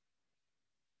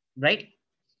 right?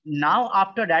 Now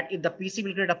after that, if the PC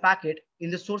will create a packet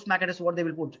in the source MAC address, what they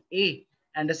will put? A,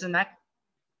 and this is MAC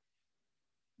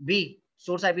B.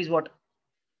 Source IP is what?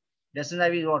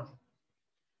 Destination IP is what?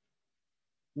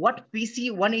 What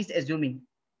PC1 is assuming?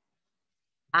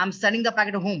 I'm sending the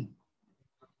packet to whom?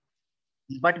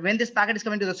 But when this packet is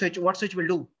coming to the switch, what switch will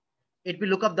do? It will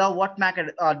look up the what MAC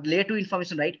layer 2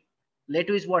 information, right? Layer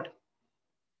 2 is what?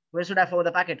 Where should I forward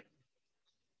the packet?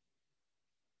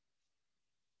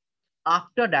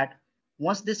 After that,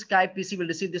 once this guy PC will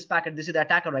receive this packet, this is the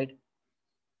attacker, right?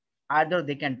 Either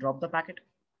they can drop the packet,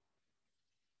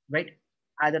 right?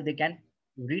 Either they can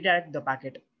redirect the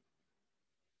packet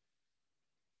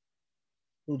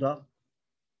to the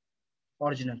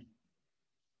original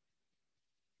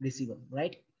receiver,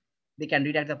 right? They can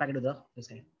redirect the packet to this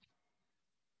guy.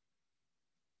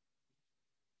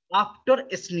 After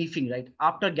sniffing, right?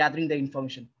 After gathering the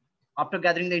information,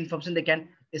 they can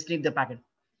sniff the packet.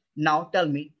 Now tell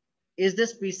me, is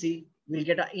this PC will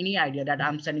get any idea that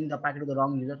I'm sending the packet to the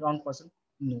wrong user, wrong person?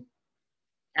 No.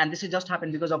 And this has just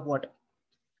happened because of what?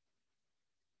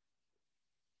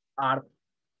 ARP.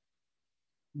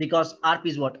 Because ARP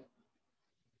is what?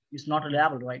 It's not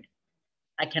reliable, right?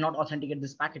 I cannot authenticate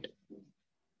this packet.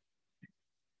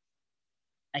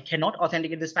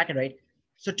 Right?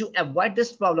 So to avoid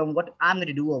this problem, what I'm going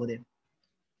to do over there,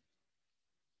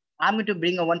 I'm going to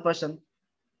bring a one person,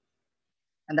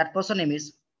 and that person name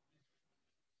is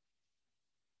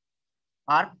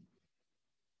ARP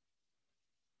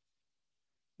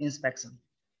inspection.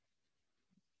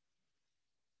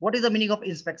 What is the meaning of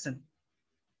inspection?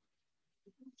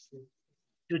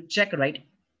 To check, right?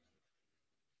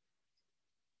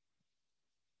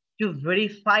 To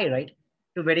verify, right?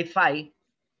 To verify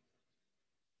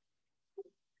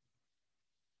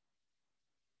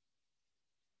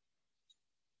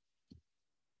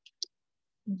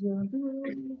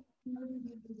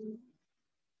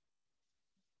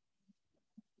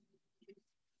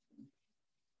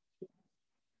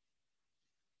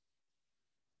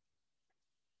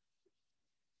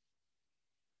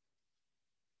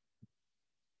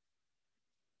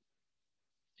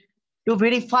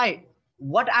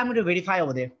what I'm going to verify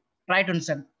over there. Try to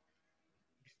understand.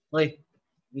 Wait,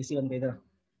 we see one better.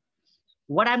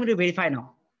 What I'm going to verify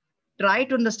now. Try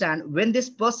to understand when this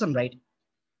person, right?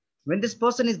 When this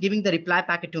person is giving the reply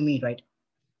packet to me, right?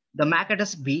 The MAC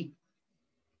address B.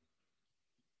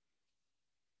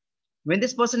 When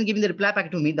this person is giving the reply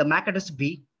packet to me, the MAC address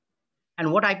B,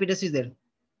 and what IP address is there?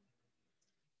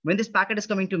 When this packet is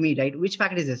coming to me, right? Which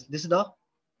packet is this? This is the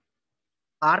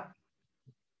ARP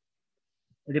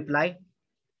reply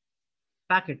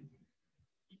packet.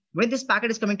 When this packet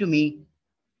is coming to me,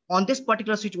 on this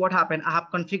particular switch, what happened? I have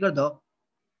configured the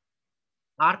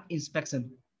ARP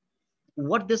inspection.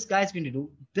 What this guy is going to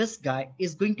do? This guy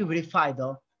is going to verify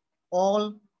the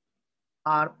all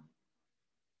ARP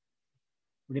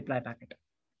reply packet.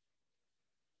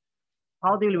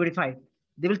 How they will verify?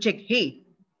 They will check, hey,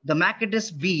 the MAC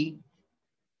address B,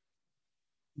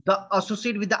 the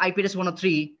associated with the IP address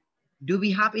 103, do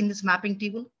we have in this mapping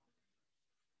table?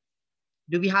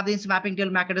 Do we have this mapping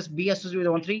table MAC address B associated with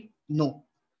 103? No.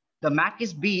 The MAC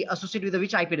is B associated with the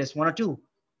which IP address? 102.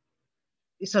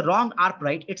 It's a wrong ARP,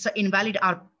 right? It's an invalid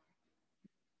ARP.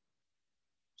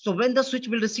 So when the switch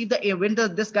will receive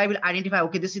this guy will identify,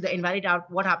 okay, this is the invalid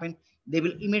ARP, what happened? They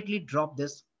will immediately drop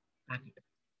this packet.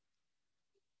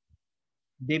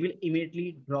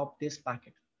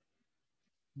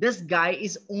 This guy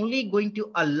is only going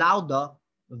to allow the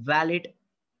valid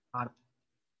ARP.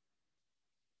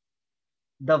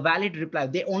 The valid reply.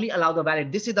 They only allow the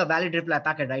valid. This is the valid reply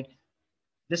packet, right?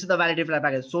 This is the valid reply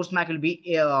packet. Source MAC will be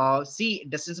C.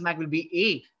 Destination MAC will be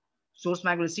A. Source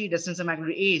MAC will C. Destination MAC will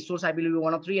be A. Source IP will be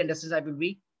 103 and destination IP will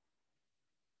be.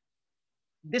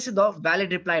 This is the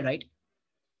valid reply, right?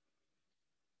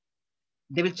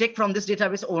 They will check from this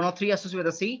database 103 associated with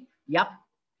the C. Yep,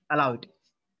 allow it.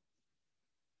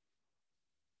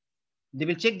 They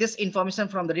will check this information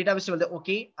from the database.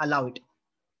 Okay, allow it.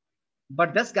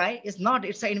 But this guy is not.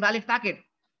 It's an invalid packet.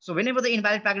 So whenever the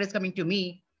invalid packet is coming to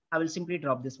me, I will simply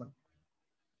drop this one.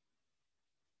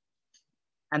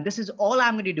 And this is all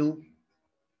I'm going to do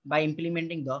by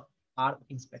implementing the ARP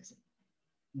inspection.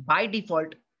 By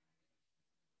default,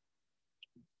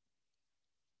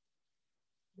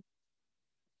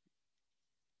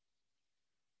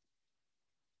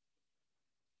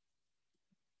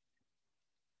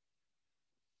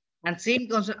 and same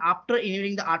concept after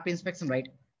enabling the ARP inspection, right?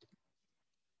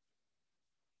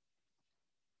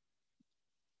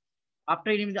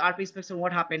 After enabling the ARP inspection,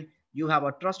 what happened? You have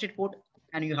a trusted port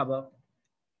and you have a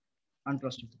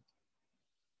untrusted.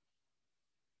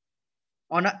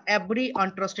 On every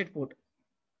untrusted port,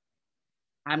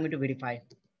 I'm going to verify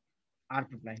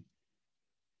ARP reply.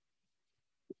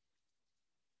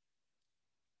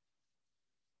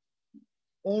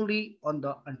 Only on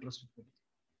the untrusted port.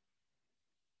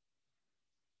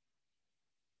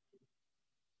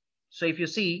 So if you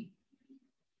see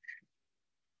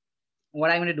what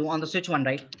I'm going to do on the switch one,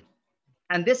 right?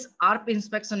 And this ARP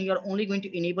inspection, you are only going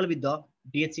to enable with the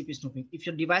DHCP snooping. If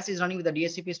your device is running with the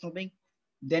DHCP snooping,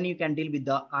 then you can deal with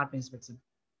the ARP inspection.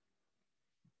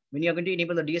 When you're going to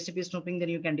enable the DHCP snooping, then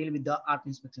you can deal with the ARP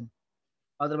inspection.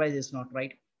 Otherwise, it's not,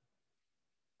 right?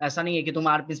 ऐसा नहीं है कि तुम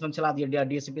ARP inspection चला दिया,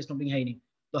 DHCP snooping है ही नहीं.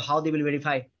 So how they will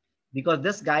verify? Because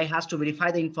this guy has to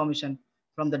verify the information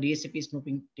from the DHCP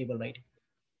snooping table, right?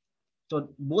 So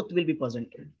both will be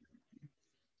present.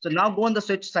 So now go on the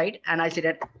switch side and I say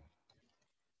that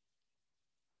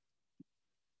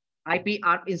IP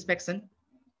ARP inspection,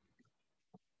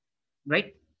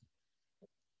 right?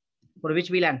 For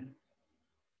which VLAN?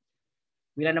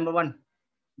 VLAN number 1,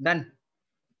 done.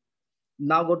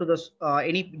 Now go to the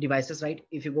any devices, right?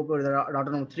 If you go to the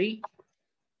router number 3,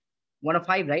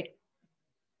 105, right?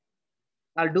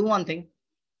 I'll do one thing.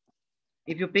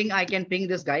 If you ping, I can ping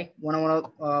this guy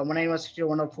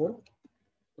 192.168.104.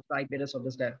 The IP address of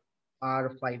this guy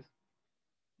R5.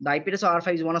 The IP address of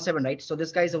R5 is 107, right? So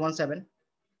this guy is a 17,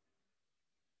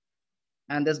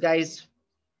 and this guy is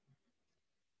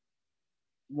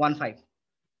 15,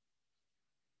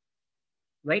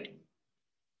 right?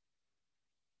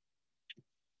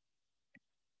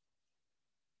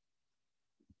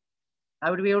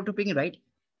 I would be able to ping it, right?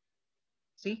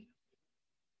 See,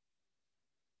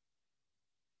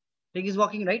 ping is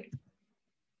working, right?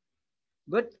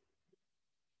 Good.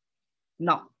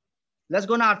 Now let's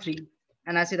go to R3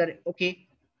 and I say that okay,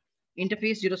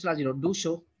 interface 0/0 do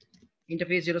show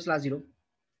interface 0/0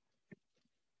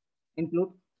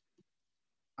 include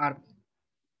ARP.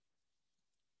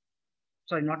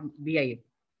 Sorry, not BIA.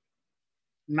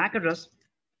 MAC address.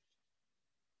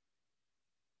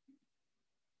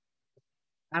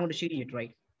 I'm going to change it,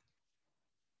 right?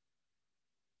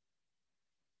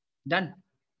 Done.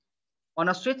 On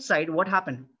a switch side, what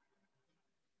happened?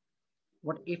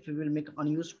 What if we will make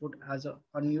unused port as a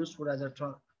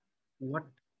what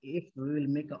if we will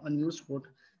make an unused port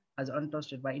as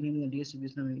untrusted by enabling the DHCP?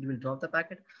 It will drop the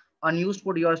packet. Unused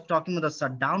port, you are talking about the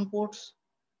shutdown ports?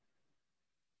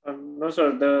 No,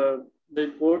 sir. The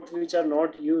ports which are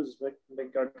not used, like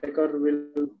attacker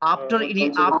will after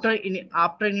enabling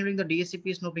the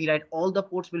DHCP snooping, right? All the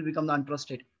ports will become the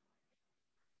untrusted.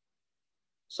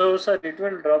 So, sir, it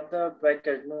will drop the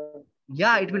packet, no?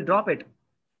 Yeah, it will drop it.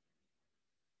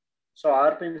 So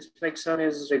ARP inspection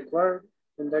is required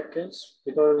in that case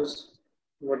because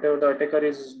whatever the attacker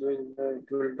is doing, it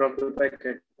will drop the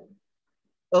packet.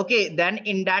 Okay, then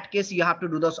in that case, you have to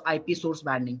do those IP source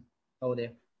banding over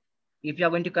there. If you are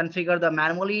going to configure the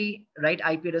manually, right,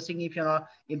 IP addressing, if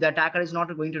the attacker is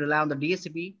not going to rely on the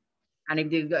DHCP, and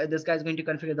if this guy is going to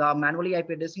configure the manually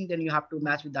IP addressing, then you have to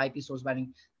match with the IP source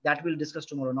banding. That we'll discuss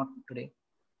tomorrow, not today.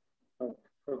 Okay.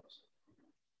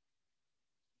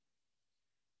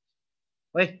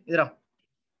 Wait,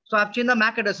 so I've changed the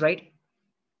MAC address, right?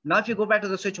 Now, if you go back to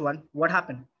the switch one, what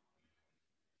happened?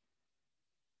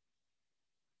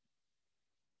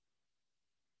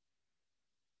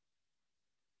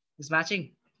 It's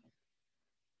matching.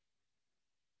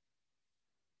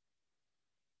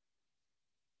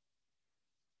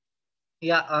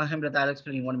 Yeah, Hemrat, I'll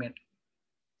explain in 1 minute.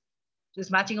 So it's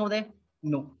matching over there?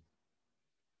 No.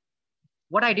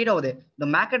 What I did over there, the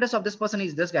MAC address of this person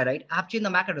is this guy, right? I have changed the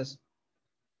MAC address.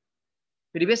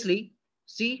 Previously,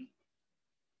 see,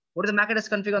 what is the MAC address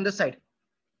config on this side?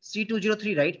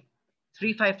 C203, right?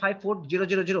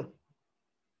 3554000.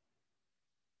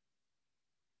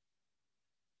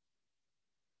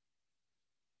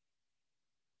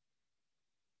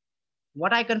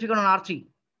 What I configured on R3?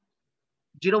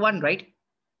 01, right?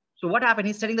 So what happened?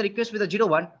 He's setting the request with the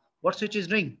 01. What switch is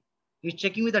doing? He's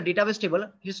checking with the database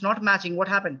table. He's not matching. What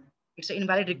happened? It's an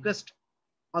invalid request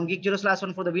on gig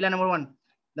 0/1 for the VLAN number 1.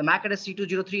 The MAC address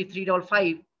C203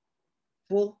 355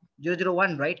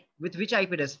 4001, right? With which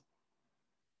IP address?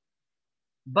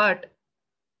 But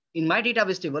in my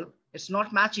database table, it's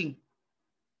not matching.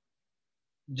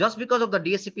 Just because of the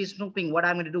DHCP snooping, what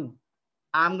I'm going to do,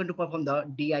 I'm going to perform the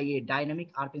DIA,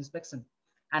 dynamic ARP inspection,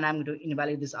 and I'm going to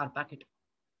invalidate this ARP packet.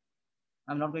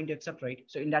 I'm not going to accept, right?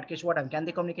 So in that case, what can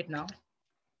they communicate now?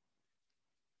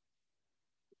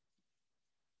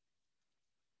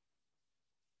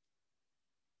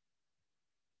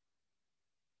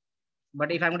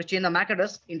 But if I'm going to change the MAC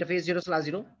address, interface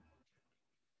 0/0,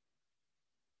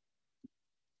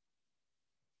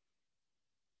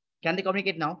 can they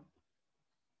communicate now?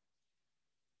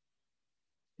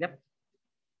 Yep.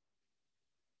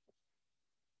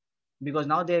 Because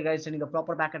now they're guys sending the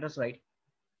proper MAC address, right?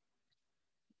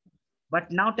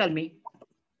 But now tell me,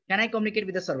 can I communicate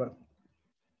with the server?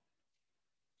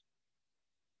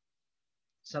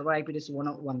 Server IP address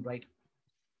 101, right?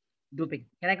 Duping.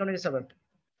 Can I communicate with the server?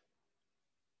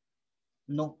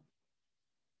 No.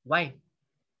 Why?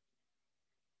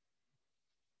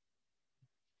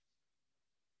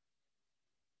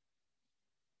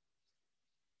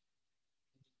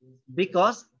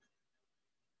 Because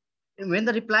when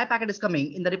the reply packet is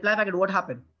coming, in the reply packet, what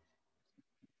happened?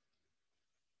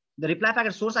 The reply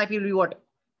packet source IP will be what?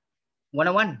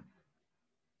 101.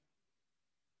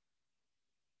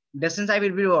 Destination IP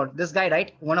will be what? This guy,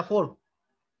 right? 104.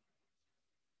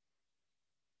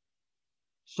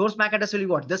 Source MAC address will be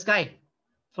what? This guy.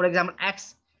 For example,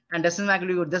 X, and destination MAC will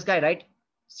be what? This guy, right?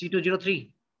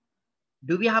 C203.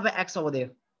 Do we have an X over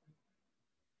there?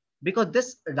 Because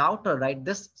this router, right?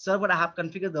 This server, I have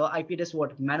configured the IP address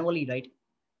what? Manually, right?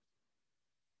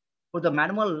 For the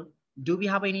manual, do we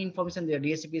have any information there?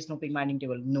 DHCP snooping mining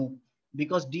table? No,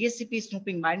 because DHCP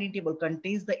snooping mining table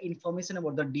contains the information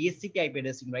about the DHCP IP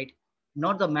addressing, right?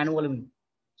 Not the manual one.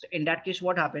 So in that case,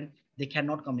 what happened? They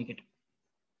cannot communicate.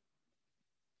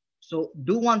 So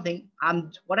do one thing.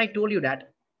 What I told you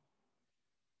that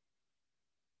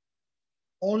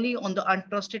only on the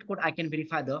untrusted code I can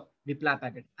verify the reply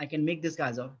packet. I can make this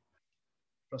guys a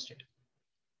trusted.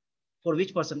 For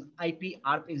which person? IP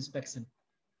ARP inspection.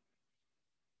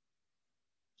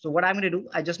 So what I'm going to do,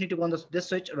 I just need to go on this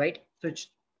switch, right? Switch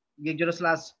gig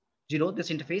 0/0,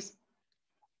 this interface.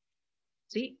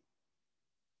 See,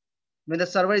 when the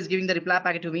server is giving the reply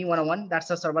packet to me 101, that's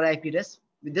the server IP address.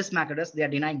 With this MAC address, they are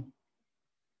denying.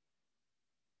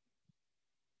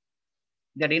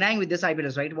 They're denying with this IP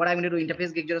address, right? What I'm going to do,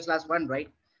 interface gig 0/1, right?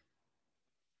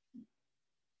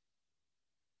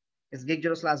 It's gig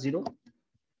 0/0.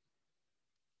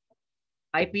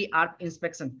 IP ARP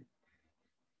inspection.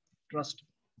 Trust.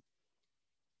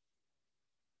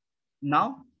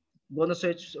 Now, go on the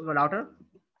switch router.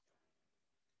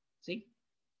 See?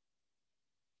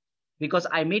 Because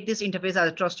I made this interface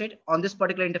as trusted on this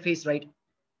particular interface, right?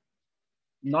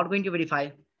 Not going to verify.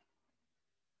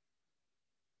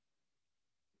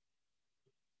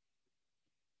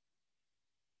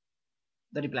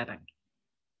 The reply packet.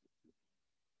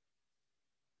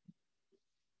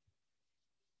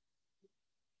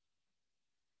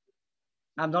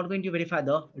 I'm not going to verify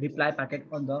the reply packet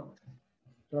on the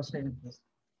trusted interface.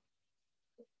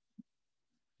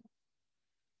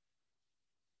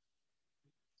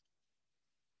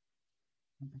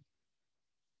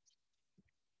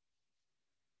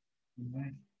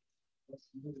 Right.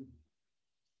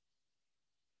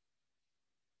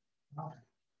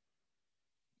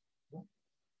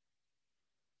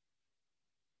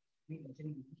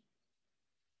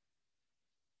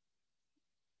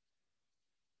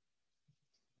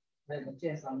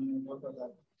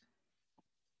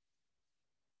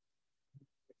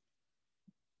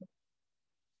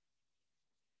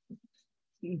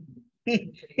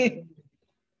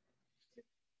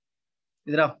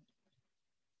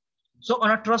 So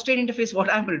on a trusted interface,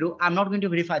 what I'm going to do, I'm not going to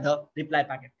verify the reply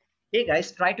packet. Hey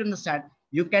guys, try to understand.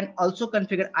 You can also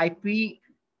configure IP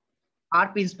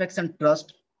ARP inspection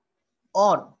trust,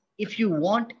 or if you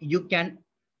want, you can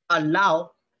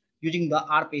allow using the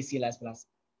ARP ACL as well as.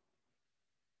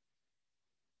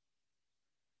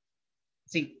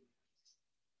 See,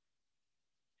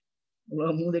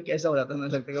 मुंह देख कैसा हो जाता है,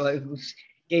 मुझे लगता है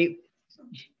कि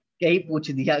कहीं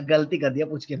पूछ दिया, गलती कर दिया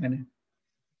पूछ के मैंने.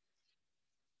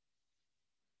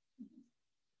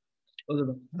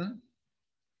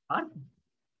 हाँ?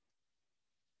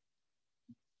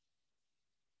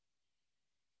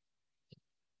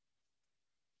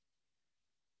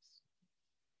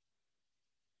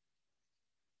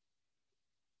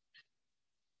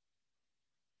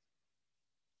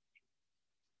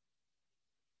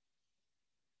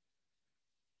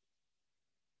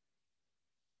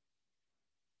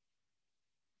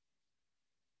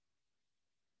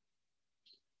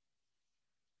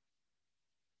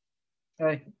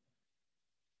 Right.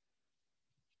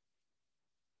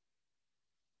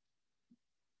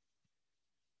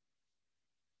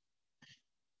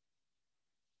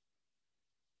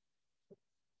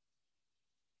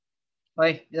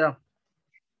 Oi, इधर आओ.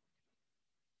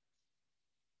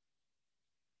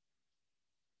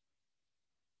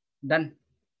 Done.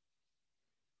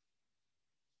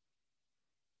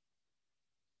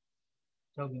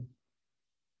 Okay.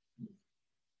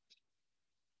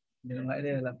 Why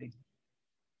they are laughing?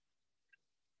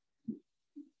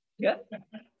 Yeah.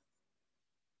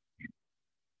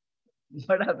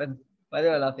 What happened? Why they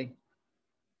were laughing?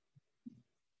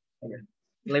 Okay.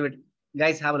 Leave it.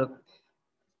 Guys, have a look.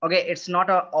 Okay, it's not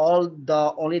all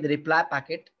the only the reply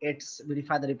packet. It's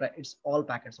verify the reply. It's all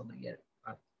packets of the year,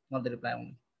 not the reply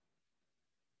only.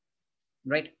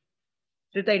 Right?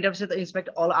 So the interface inspect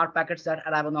all ARP packets that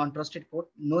arrive on the untrusted port.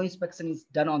 No inspection is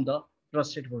done on the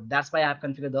trusted port. That's why I have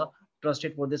configured the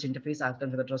trusted port. This interface I have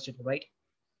configured the trusted port, right?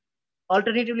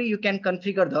 Alternatively, you can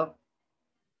configure the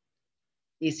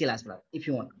ACL as well if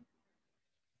you want.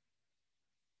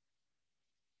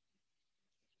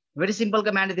 Very simple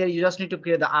command there. You just need to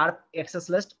create the ARP access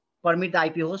list, permit the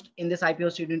IP host. In this IP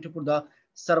host, you need to put the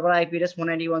server IP address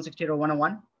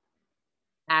 192.168.101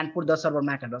 and put the server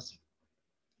MAC address,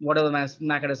 whatever the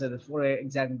MAC address is for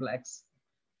example X.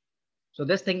 So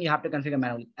this thing you have to configure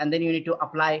manually, and then you need to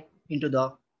apply into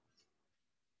the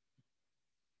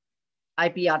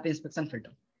IP ARP inspection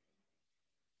filter.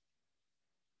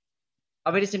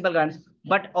 A very simple command,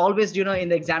 but always, you know, in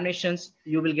the examinations,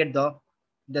 you will get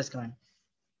this command.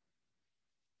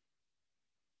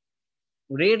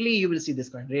 Rarely you will see this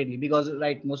command, rarely, because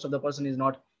right, most of the person is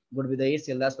not good with the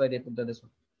ACL. That's why they put this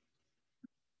one.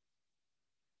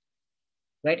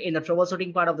 Right, in the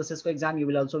troubleshooting part of the Cisco exam, you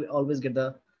will also always get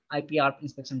the IP ARP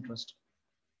inspection trust.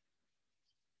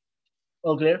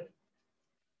 All clear?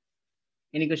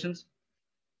 Any questions?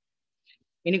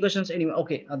 Any questions? Anyway,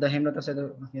 okay. The Hemlata said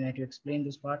you need to explain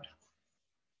this part.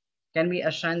 Can we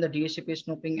assign the DHCP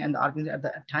snooping and the ARP at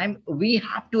the time? We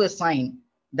have to assign.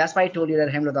 That's why I told you that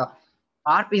Hemlata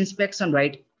ARP inspection,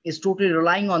 right, is totally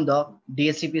relying on the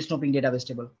DHCP snooping database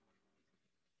table.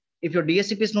 If your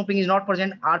DHCP snooping is not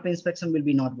present, ARP inspection will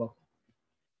be not work.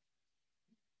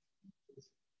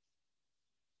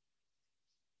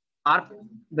 ARP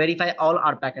verify all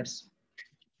ARP packets.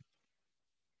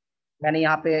 मैंने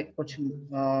यहाँ पे कुछ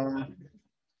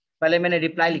पहले मैंने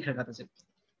reply लिख रखा था सिर्फ.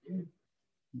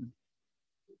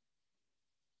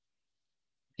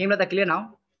 Hemlata, clear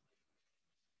now?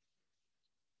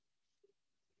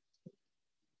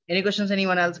 Any questions?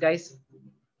 Anyone else, guys?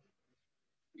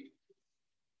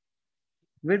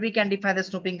 Where we can define the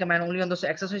snooping command only on the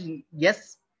access switch?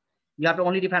 Yes, you have to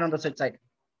only define on the switch side,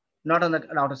 not on the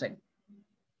router side.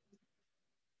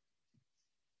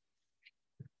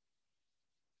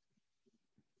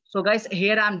 So guys,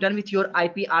 here I'm done with your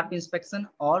IP ARP inspection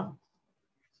or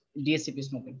DHCP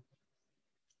snooping,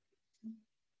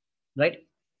 right?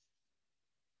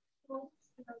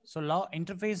 So now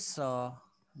interface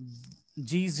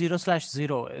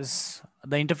G0/0 is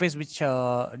the interface which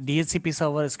DHCP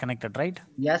server is connected, right?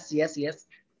 Yes, yes, yes.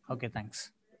 Okay,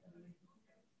 thanks.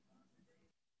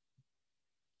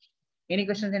 Any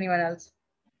questions? Anyone else?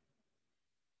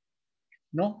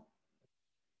 No?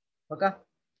 Okay.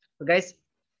 So guys,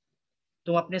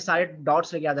 तुम अपने सारे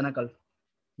doubts लेके आ जाना कल.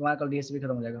 तुम्हारा कल DHCP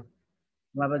खत्म हो जाएगा.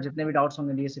 तुम्हारे पास जितने भी डाउट्स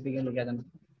होंगे DHCP के लेके आ जाना.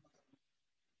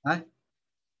 हाँ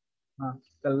हाँ,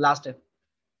 कल लास्ट है.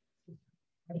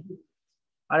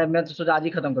 अरे मैं तो सोचा आज ही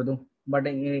खत्म कर दूं, बट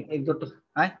एक दो तो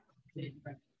है.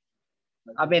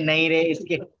 अबे नहीं रे,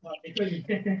 इसके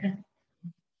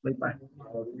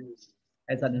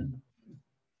ऐसा नहीं.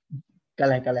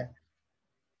 कल है.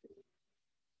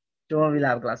 Tomorrow we'll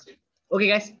have class. Okay,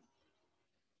 guys.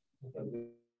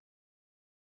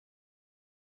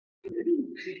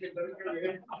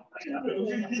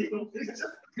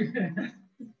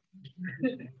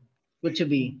 Kuch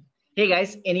bhi. Hey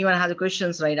guys, anyone has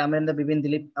questions, right? Amrinder, Bibin,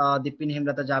 Dilip, Dipin,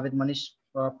 Hemlata, Javed, Manish,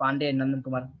 Pandey, and Nandan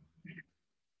Kumar.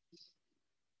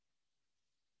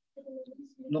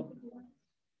 No.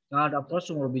 Of course,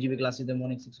 tomorrow BGP class is the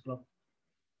morning 6 o'clock.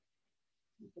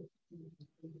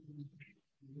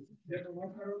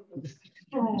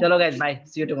 Chalo guys, bye.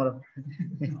 See you tomorrow.